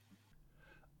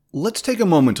 Let's take a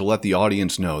moment to let the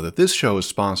audience know that this show is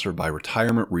sponsored by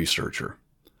Retirement Researcher.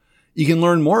 You can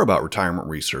learn more about Retirement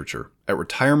Researcher at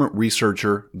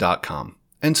retirementresearcher.com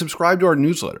and subscribe to our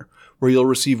newsletter, where you'll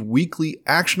receive weekly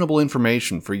actionable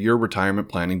information for your retirement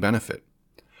planning benefit.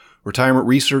 Retirement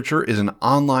Researcher is an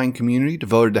online community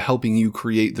devoted to helping you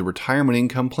create the retirement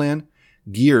income plan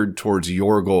geared towards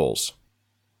your goals.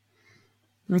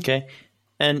 Okay.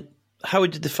 And how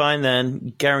would you define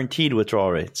then guaranteed withdrawal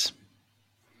rates?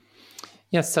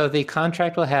 Yes, so the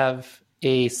contract will have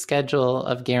a schedule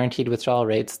of guaranteed withdrawal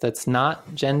rates that's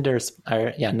not gender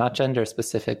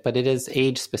specific, but it is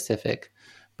age specific.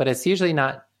 But it's usually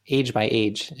not age by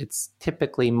age. It's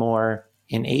typically more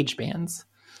in age bands.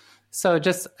 So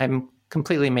I'm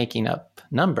completely making up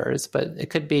numbers, but it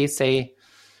could be, say,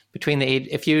 between the age,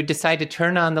 if you decide to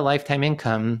turn on the lifetime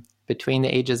income between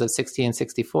the ages of 60 and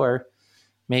 64,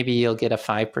 maybe you'll get a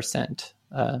 5%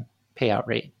 payout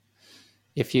rate.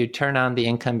 If you turn on the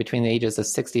income between the ages of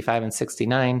 65 and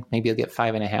 69, maybe you'll get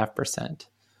 5.5%.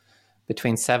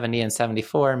 Between 70 and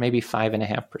 74, maybe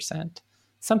 5.5%.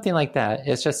 Something like that.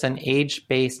 It's just an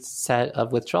age-based set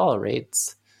of withdrawal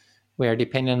rates where,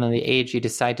 depending on the age you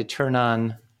decide to turn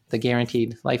on the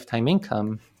guaranteed lifetime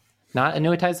income, not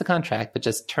annuitize the contract, but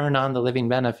just turn on the living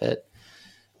benefit,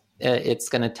 it's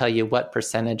going to tell you what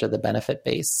percentage of the benefit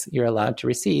base you're allowed to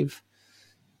receive.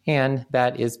 And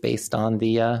that is based on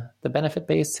the benefit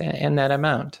base and that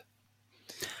amount.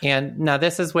 And now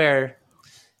this is where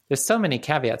there's so many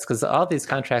caveats because all these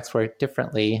contracts work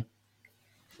differently.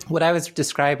 What I was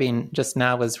describing just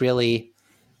now was really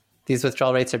these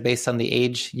withdrawal rates are based on the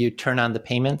age you turn on the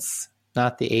payments,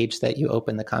 not the age that you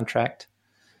open the contract.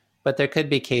 But there could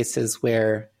be cases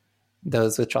where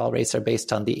those withdrawal rates are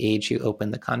based on the age you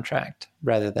open the contract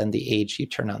rather than the age you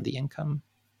turn on the income.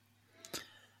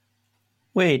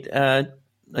 Wait,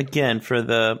 again, for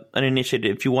the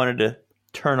uninitiated, if you wanted to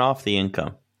turn off the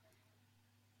income.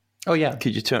 Oh, yeah.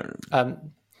 Could you turn?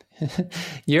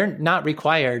 You're not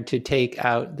required to take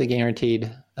out the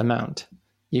guaranteed amount.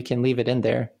 You can leave it in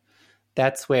there.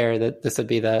 That's where this would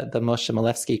be the Moshe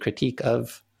Milevsky critique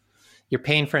of you're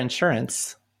paying for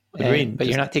insurance, but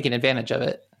you're not taking advantage of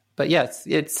it. But yes,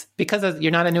 it's because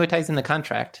you're not annuitizing the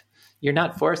contract. You're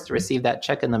not forced to receive that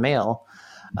check in the mail.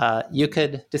 You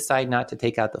could decide not to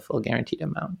take out the full guaranteed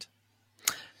amount.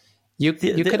 You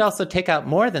could also take out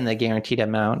more than the guaranteed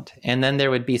amount, and then there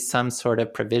would be some sort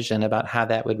of provision about how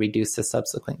that would reduce the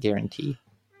subsequent guarantee.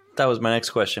 That was my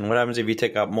next question. What happens if you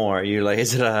take out more? You're like,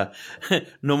 is it a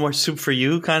no more soup for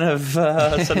you kind of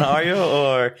scenario,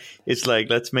 or it's like,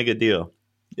 let's make a deal,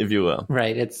 if you will?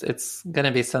 Right. It's going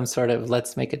to be some sort of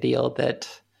let's make a deal that,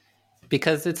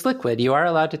 because it's liquid, you are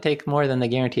allowed to take more than the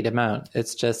guaranteed amount.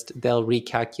 It's just they'll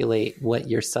recalculate what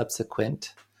your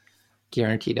subsequent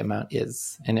guaranteed amount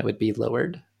is, and it would be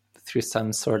lowered through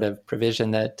some sort of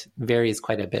provision that varies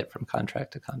quite a bit from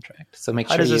contract to contract. So make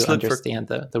sure you understand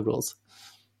the rules.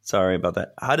 Sorry about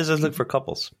that. How does this look for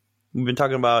couples? We've been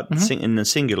talking about in the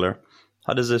singular.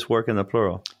 How does this work in the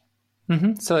plural?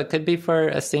 So it could be for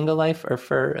a single life or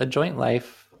for a joint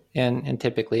life, and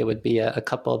typically it would be a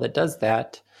couple that does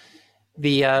that.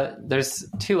 There's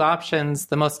two options.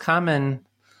 The most common,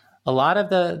 a lot of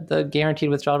the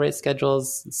guaranteed withdrawal rate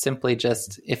schedules simply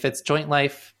just, if it's joint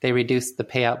life, they reduce the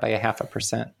payout by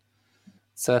 0.5%.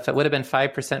 So if it would have been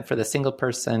 5% for the single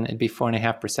person, it'd be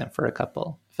 4.5% for a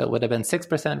couple. If it would have been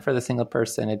 6% for the single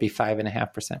person, it'd be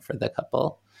 5.5% for the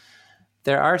couple.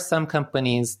 There are some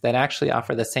companies that actually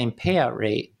offer the same payout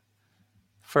rate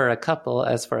for a couple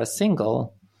as for a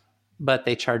single, but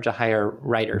they charge a higher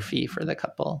rider fee for the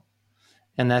couple.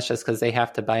 And that's just because they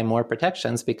have to buy more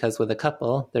protections, because with a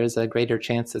couple, there's a greater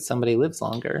chance that somebody lives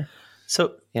longer.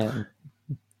 So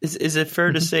is it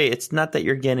fair to say it's not that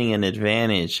you're getting an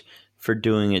advantage for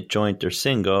doing it joint or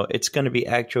single? It's going to be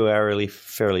actuarially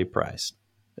fairly priced.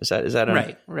 Is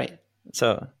that right?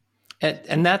 So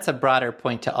And that's a broader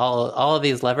point to all of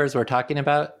these levers we're talking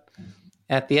about.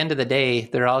 At the end of the day,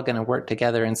 they're all going to work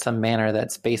together in some manner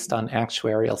that's based on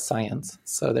actuarial science.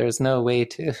 So there's no way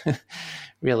to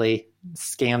really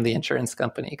scam the insurance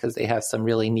company because they have some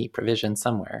really neat provision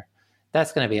somewhere.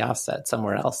 That's going to be offset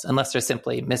somewhere else, unless they're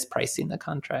simply mispricing the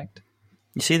contract.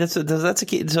 You see, that's a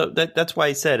key. So that's why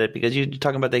I said it, because you're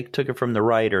talking about they took it from the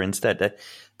writer instead. That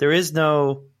there is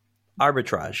no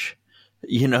arbitrage.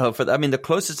 The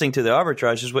closest thing to the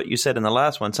arbitrage is what you said in the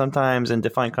last one. Sometimes in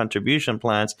defined contribution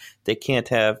plans, they can't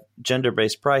have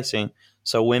gender-based pricing,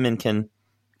 so women can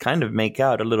kind of make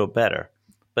out a little better.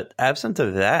 But absent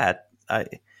of that,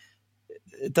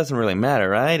 it doesn't really matter,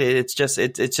 right? It's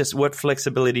just what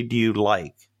flexibility do you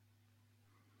like?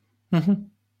 Mm-hmm.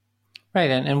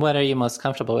 Right, and what are you most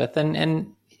comfortable with?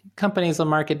 And companies will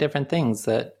market different things.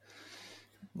 That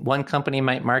one company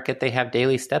might market they have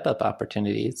daily step-up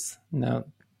opportunities. Now,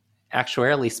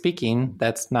 actuarially speaking,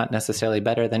 that's not necessarily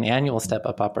better than annual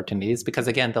step-up opportunities because,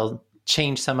 again, they'll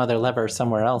change some other lever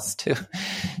somewhere else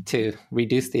to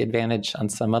reduce the advantage on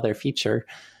some other feature.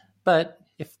 But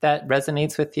if that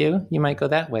resonates with you, you might go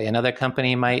that way. Another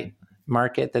company might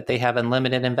market that they have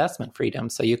unlimited investment freedom,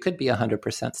 so you could be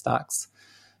 100% stocks,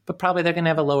 but probably they're going to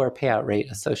have a lower payout rate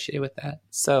associated with that.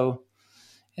 So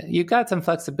you've got some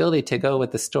flexibility to go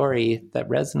with the story that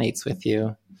resonates with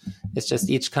you. It's just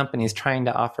each company is trying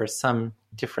to offer some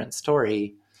different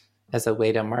story as a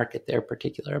way to market their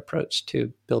particular approach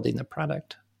to building the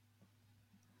product.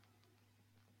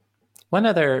 We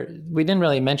didn't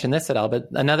really mention this at all, but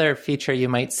another feature you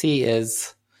might see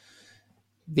is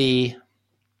the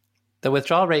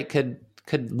withdrawal rate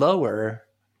could lower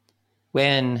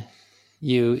when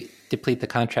you deplete the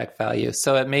contract value.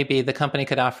 So it may be the company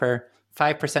could offer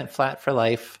 5% flat for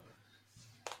life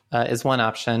is one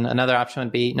option. Another option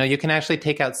would be, no, you can actually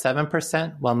take out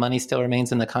 7% while money still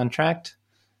remains in the contract.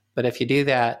 But if you do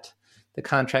that, the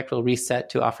contract will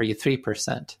reset to offer you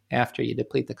 3% after you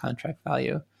deplete the contract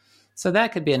value. So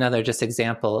that could be another just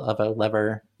example of a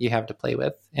lever you have to play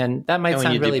with. And that might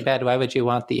sound really bad. Why would you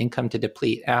want the income to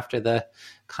deplete after the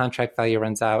contract value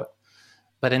runs out?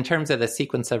 But in terms of the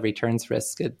sequence of returns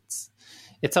risk,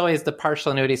 it's always the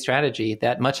partial annuity strategy.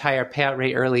 That much higher payout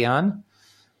rate early on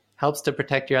helps to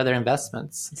protect your other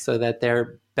investments so that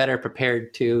they're better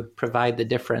prepared to provide the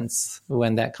difference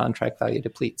when that contract value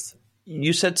depletes.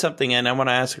 You said something, and I want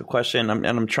to ask a question,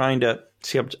 I'm trying to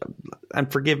see,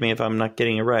 and forgive me if I'm not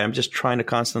getting it right. I'm just trying to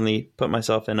constantly put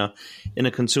myself in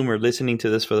a consumer listening to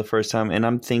this for the first time, and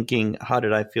I'm thinking, how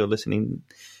did I feel listening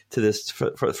to this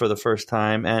for the first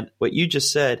time? And what you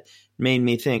just said made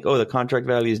me think, the contract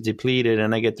value is depleted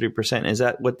and I get 3%. Is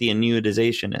that what the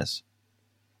annuitization is?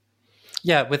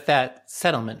 Yeah, with that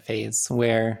settlement phase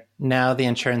where now the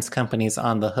insurance company's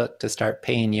on the hook to start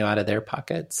paying you out of their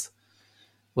pockets.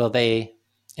 Well,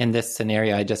 in this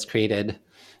scenario I just created,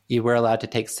 you were allowed to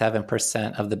take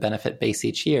 7% of the benefit base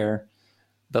each year,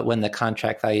 but when the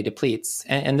contract value depletes,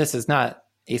 and this is not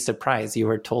a surprise, you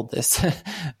were told this,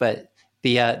 but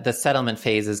the settlement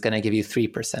phase is going to give you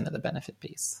 3% of the benefit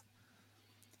base.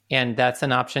 And that's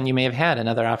an option you may have had.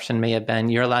 Another option may have been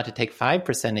you're allowed to take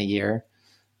 5% a year,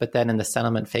 but then in the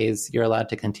settlement phase, you're allowed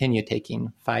to continue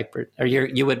taking 5%, or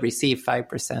you would receive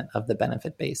 5% of the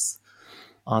benefit base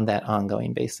on that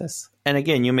ongoing basis. And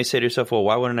again, you may say to yourself, well,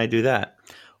 why wouldn't I do that?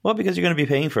 Well, because you're going to be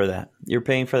paying for that. You're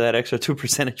paying for that extra 2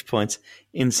 percentage points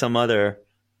in some other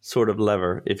sort of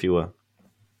lever, if you will.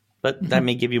 But that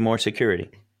may give you more security.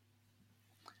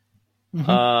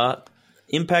 Mm-hmm.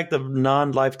 Impact of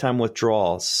non-lifetime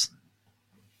withdrawals.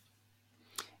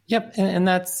 Yep, and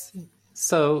that's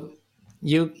so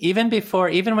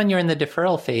even when you're in the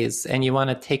deferral phase and you want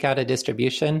to take out a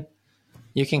distribution,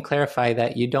 you can clarify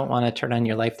that you don't want to turn on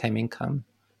your lifetime income.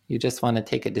 You just want to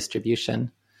take a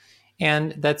distribution.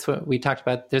 And that's what we talked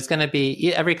about. There's going to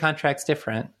be, every contract's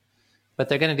different, but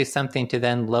they're going to do something to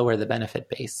then lower the benefit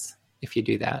base if you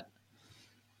do that.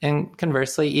 And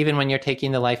conversely, even when you're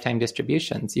taking the lifetime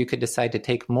distributions, you could decide to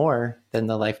take more than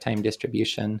the lifetime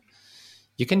distribution.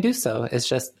 You can do so. It's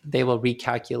just they will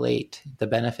recalculate the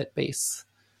benefit base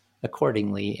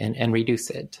accordingly and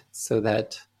reduce it so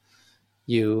that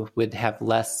you would have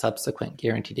less subsequent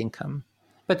guaranteed income.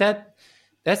 But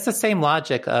that's the same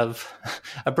logic of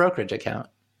a brokerage account.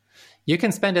 You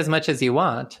can spend as much as you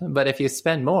want, but if you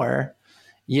spend more,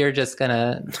 you're just going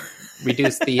to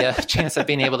reduce the chance of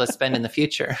being able to spend in the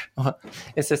future.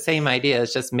 It's the same idea.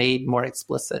 It's just made more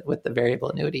explicit with the variable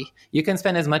annuity. You can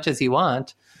spend as much as you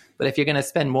want, but if you're going to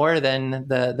spend more than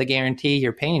the guarantee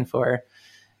you're paying for,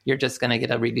 you're just going to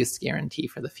get a reduced guarantee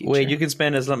for the future. Wait, you can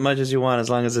spend as much as you want as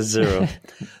long as it's zero.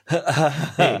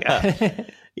 There you go.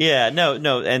 Yeah,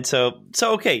 no. And so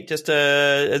okay, just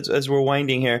as we're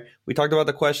winding here, we talked about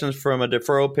the questions from a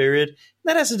deferral period.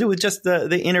 That has to do with just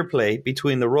the interplay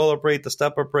between the roll-up rate, the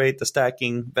step-up rate, the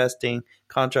stacking, vesting,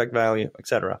 contract value,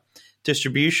 etc.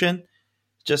 Distribution,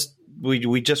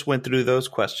 we just went through those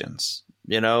questions.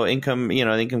 Income, the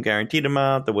income guaranteed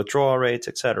amount, the withdrawal rates,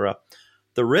 etc.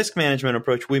 The risk management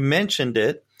approach, we mentioned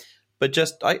it, but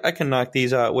just I can knock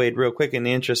these out, Wade, real quick in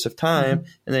the interest of time,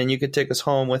 and then you could take us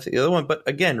home with the other one. But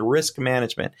again, risk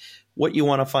management. What you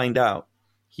want to find out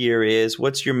here is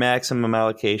what's your maximum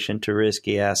allocation to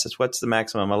risky assets? What's the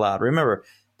maximum allowed? Remember,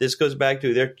 this goes back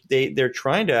to they're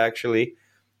trying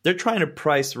to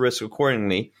price the risk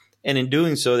accordingly, and in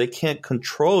doing so, they can't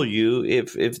control you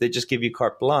if they just give you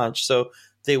carte blanche. So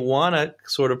they want to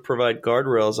sort of provide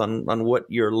guardrails on what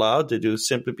you're allowed to do,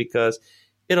 simply because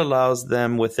it allows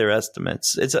them with their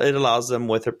estimates. It allows them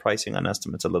with their pricing on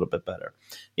estimates a little bit better,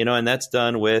 and that's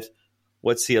done with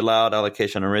what's the allowed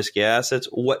allocation on risky assets?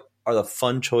 What are the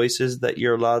fund choices that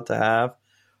you're allowed to have?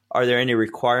 Are there any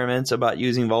requirements about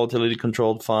using volatility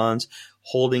controlled funds,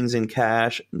 holdings in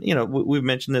cash? We've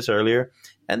mentioned this earlier.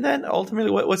 And then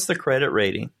ultimately, what's the credit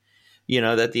rating,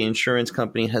 that the insurance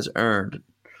company has earned,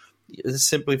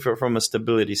 simply from a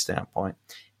stability standpoint.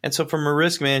 And so from a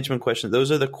risk management question,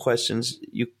 those are the questions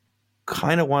you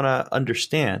kind of want to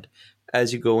understand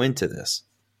as you go into this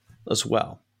as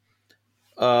well.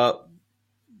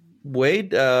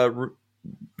 Wade, you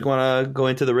want to go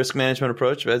into the risk management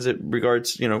approach with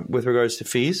regards to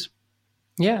fees?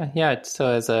 Yeah. So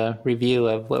as a review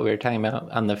of what we were talking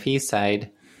about on the fee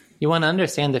side, you want to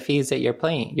understand the fees that you're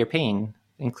paying,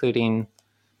 including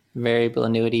variable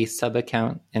annuity,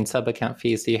 subaccount, and subaccount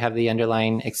fees. So you have the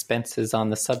underlying expenses on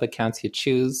the subaccounts you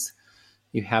choose.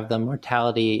 You have the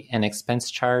mortality and expense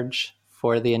charge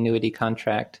for the annuity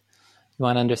contract. You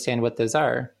want to understand what those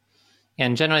are.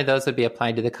 And generally, those would be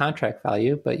applied to the contract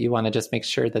value, but you want to just make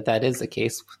sure that is the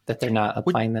case, that they're not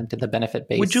applying them to the benefit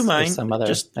base would you mind or some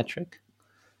other metric.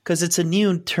 Because it's a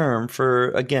new term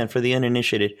for the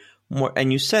uninitiated.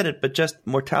 And you said it, but just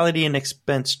mortality and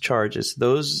expense charges,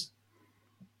 those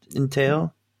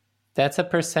entail? That's a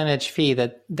percentage fee.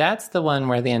 That's the one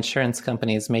where the insurance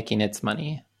company is making its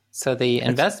money. So the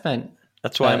investment...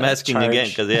 That's why I'm asking again,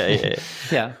 because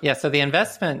yeah. So the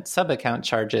investment subaccount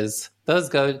charges, those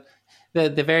go...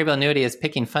 The variable annuity is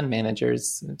picking fund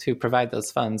managers to provide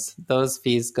those funds. Those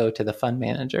fees go to the fund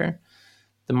manager.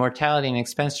 The mortality and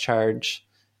expense charge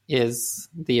is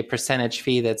the percentage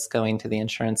fee that's going to the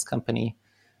insurance company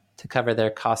to cover their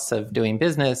costs of doing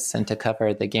business and to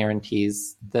cover the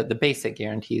guarantees, the basic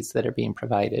guarantees that are being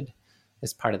provided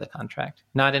as part of the contract.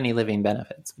 Not any living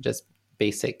benefits, just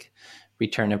basic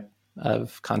return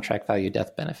of contract value,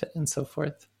 death benefit, and so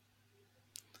forth.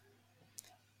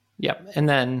 Yep. And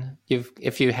then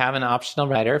if you have an optional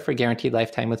rider for guaranteed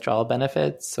lifetime withdrawal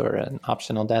benefits or an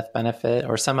optional death benefit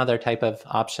or some other type of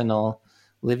optional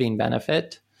living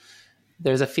benefit,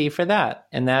 there's a fee for that.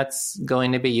 And that's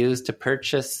going to be used to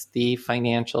purchase the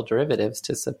financial derivatives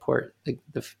to support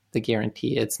the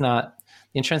guarantee. It's not,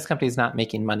 the insurance company is not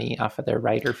making money off of their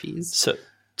rider fees.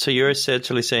 So you're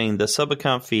essentially saying the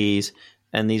subaccount fees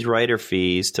and these rider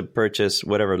fees to purchase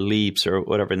whatever leaps or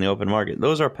whatever in the open market,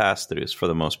 those are pass-throughs for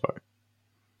the most part.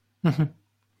 Mm-hmm.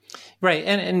 Right.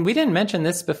 And we didn't mention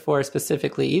this before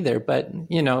specifically either, but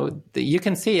you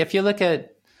can see if you look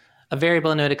at a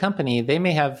variable annuity company, they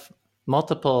may have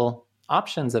multiple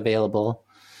options available.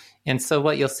 And so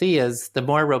what you'll see is the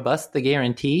more robust the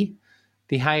guarantee,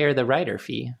 the higher the rider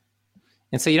fee.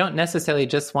 And so you don't necessarily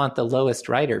just want the lowest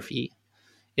rider fee.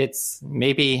 It's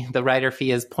maybe the rider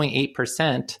fee is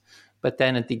 0.8%, but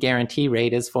then the guarantee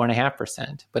rate is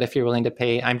 4.5%. But if you're willing to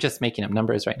pay, I'm just making up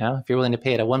numbers right now. If you're willing to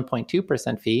pay at a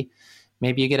 1.2% fee,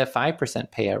 maybe you get a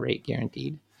 5% payout rate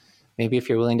guaranteed. Maybe if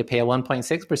you're willing to pay a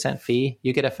 1.6% fee,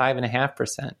 you get a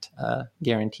 5.5%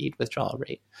 guaranteed withdrawal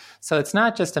rate. So it's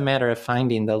not just a matter of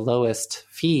finding the lowest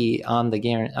fee on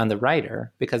the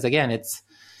rider, because again,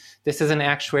 this is an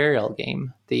actuarial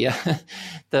game.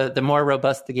 The more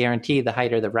robust the guarantee, the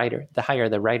higher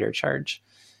the rider charge.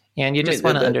 And you just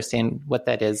want to understand what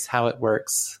that is, how it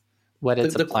works, what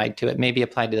it's applied to. It may be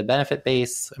applied to the benefit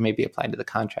base, or maybe applied to the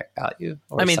contract value.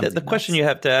 The question you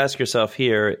have to ask yourself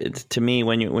here, to me,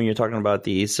 when you're talking about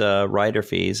these rider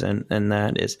fees, and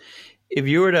that is, if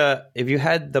you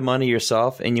had the money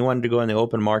yourself and you wanted to go in the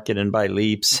open market and buy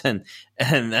leaps and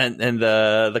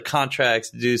the contracts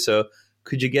to do so,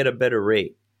 could you get a better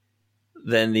rate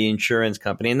than the insurance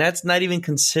company? And that's not even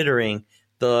considering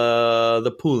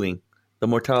the pooling the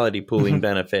mortality pooling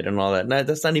benefit and all that. No,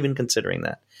 that's not even considering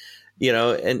that,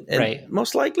 and Right.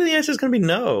 most likely the answer is going to be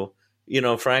no,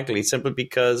 frankly, simply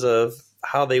because of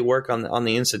how they work on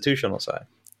the institutional side.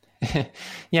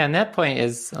 Yeah, and that point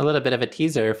is a little bit of a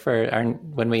teaser for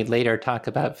when we later talk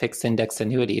about fixed index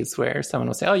annuities, where someone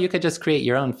will say, "Oh, you could just create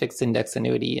your own fixed index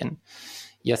annuity," and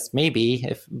yes,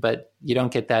 maybe, but you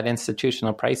don't get that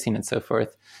institutional pricing and so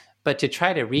forth. But to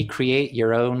try to recreate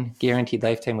your own guaranteed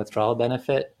lifetime withdrawal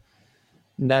benefit,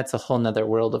 that's a whole nother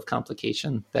world of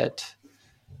complication that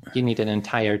you need an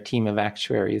entire team of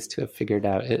actuaries to have figured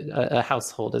out. A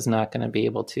household is not going to be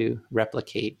able to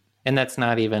replicate. And that's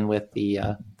not even with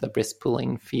the risk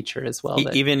pooling feature as well.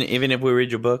 Even if we read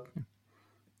your book?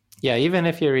 Yeah, even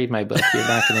if you read my book, you're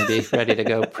not going to be ready to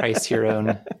go price your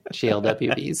own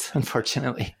GLWBs,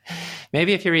 unfortunately.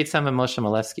 Maybe if you read some of Moshe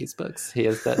Milevsky's books, he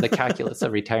has the calculus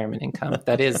of retirement income.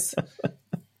 That is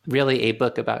really a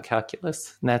book about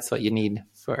calculus, and that's what you need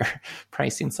for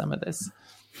pricing some of this.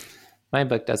 My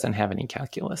book doesn't have any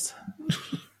calculus.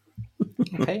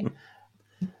 Okay.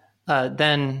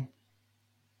 Then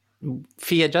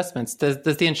fee adjustments.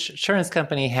 Does the insurance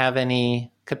company have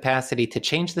any capacity to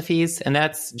change the fees? And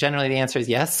that's generally the answer is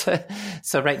yes.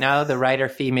 So right now the rider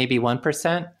fee may be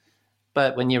 1%,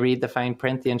 but when you read the fine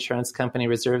print, the insurance company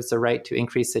reserves the right to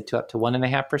increase it to up to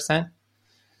 1.5%.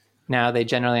 Now they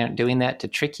generally aren't doing that to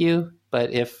trick you,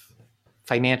 but if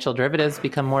financial derivatives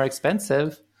become more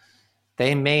expensive,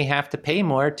 they may have to pay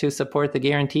more to support the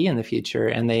guarantee in the future,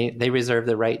 and they reserve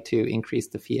the right to increase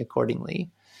the fee accordingly.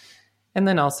 And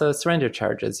then also surrender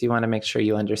charges. You want to make sure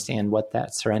you understand what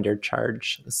that surrender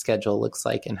charge schedule looks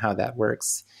like and how that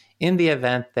works in the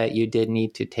event that you did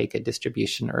need to take a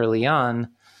distribution early on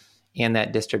and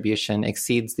that distribution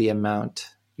exceeds the amount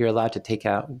you're allowed to take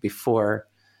out before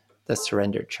the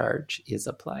surrender charge is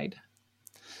applied.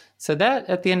 So that,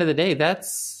 at the end of the day,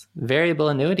 that's variable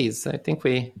annuities. I think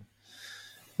we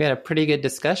had a pretty good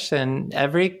discussion.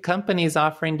 Every company is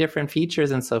offering different features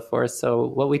and so forth. So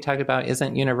what we talk about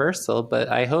isn't universal, but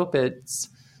I hope it's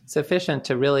sufficient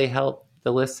to really help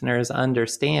the listeners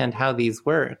understand how these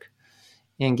work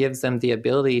and gives them the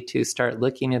ability to start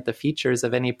looking at the features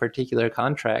of any particular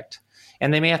contract.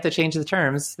 And they may have to change the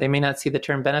terms. They may not see the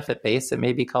term benefit base. It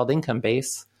may be called income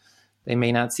base. They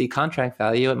may not see contract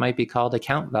value. It might be called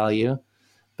account value.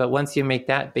 But once you make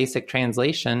that basic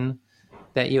translation,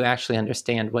 that you actually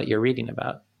understand what you're reading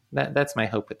about. That's my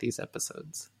hope with these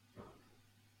episodes.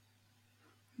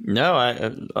 No,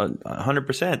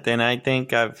 100%. And I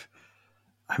think I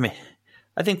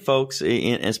think folks,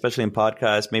 especially in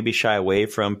podcasts, maybe shy away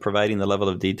from providing the level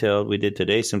of detail we did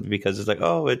today simply because it's like,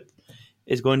 oh,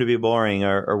 it's going to be boring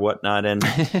or whatnot. And,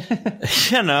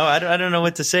 I don't know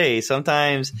what to say.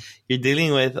 Sometimes you're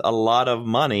dealing with a lot of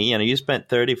money. You spent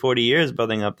 30, 40 years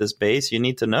building up this base. You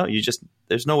need to know.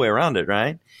 There's no way around it,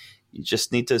 right? You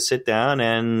just need to sit down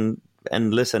and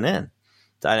listen in.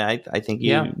 I think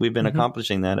we've been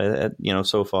accomplishing that,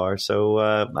 so far. So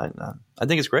I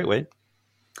think it's great, Wade.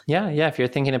 Yeah. If you're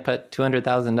thinking to put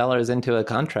 $200,000 into a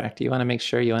contract, you want to make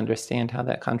sure you understand how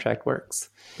that contract works.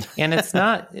 And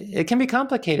it can be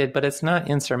complicated, but it's not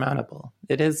insurmountable.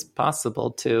 It is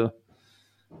possible to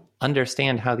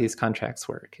understand how these contracts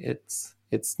work. It's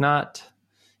not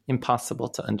impossible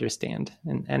to understand.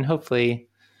 And hopefully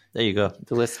there you go.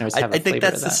 The listeners have I think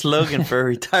that's the slogan for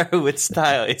Retire with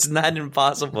Style. It's not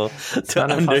impossible to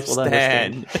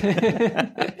understand.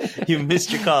 You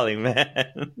missed your calling,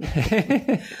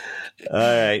 man. All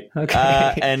right.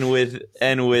 Okay. And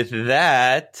with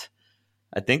that,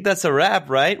 I think that's a wrap,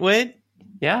 right, Wade?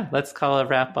 Yeah, let's call a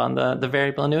wrap on the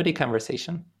variable annuity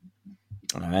conversation.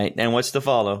 All right. And what's to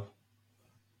follow?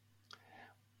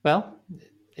 Well,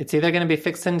 it's either going to be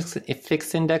fixed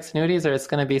index annuities or it's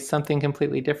going to be something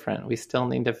completely different. We still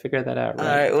need to figure that out. Right?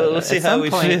 All right. Well, let's see how we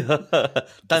feel.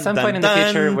 At some point in the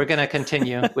future, we're going to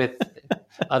continue with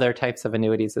other types of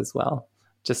annuities as well.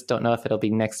 Just don't know if it'll be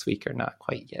next week or not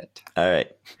quite yet. All right.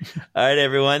 All right,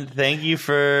 everyone. Thank you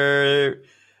for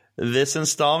this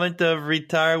installment of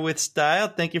Retire with Style.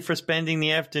 Thank you for spending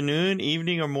the afternoon,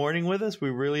 evening, or morning with us.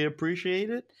 We really appreciate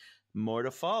it. More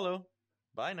to follow.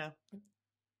 Bye now.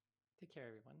 Take care,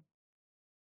 everyone.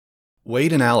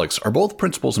 Wade and Alex are both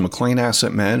principals in McLean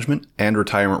Asset Management and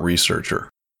Retirement Researcher.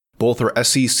 Both are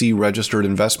SEC-registered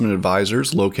investment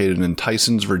advisors located in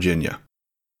Tysons, Virginia.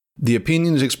 The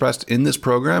opinions expressed in this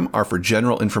program are for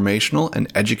general informational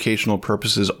and educational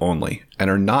purposes only and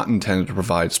are not intended to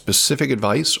provide specific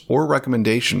advice or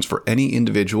recommendations for any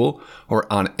individual or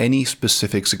on any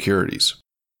specific securities.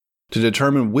 To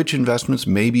determine which investments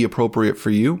may be appropriate for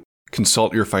you,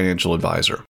 consult your financial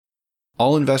advisor.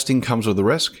 All investing comes with a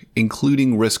risk,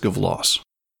 including risk of loss.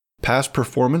 Past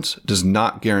performance does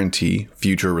not guarantee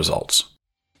future results.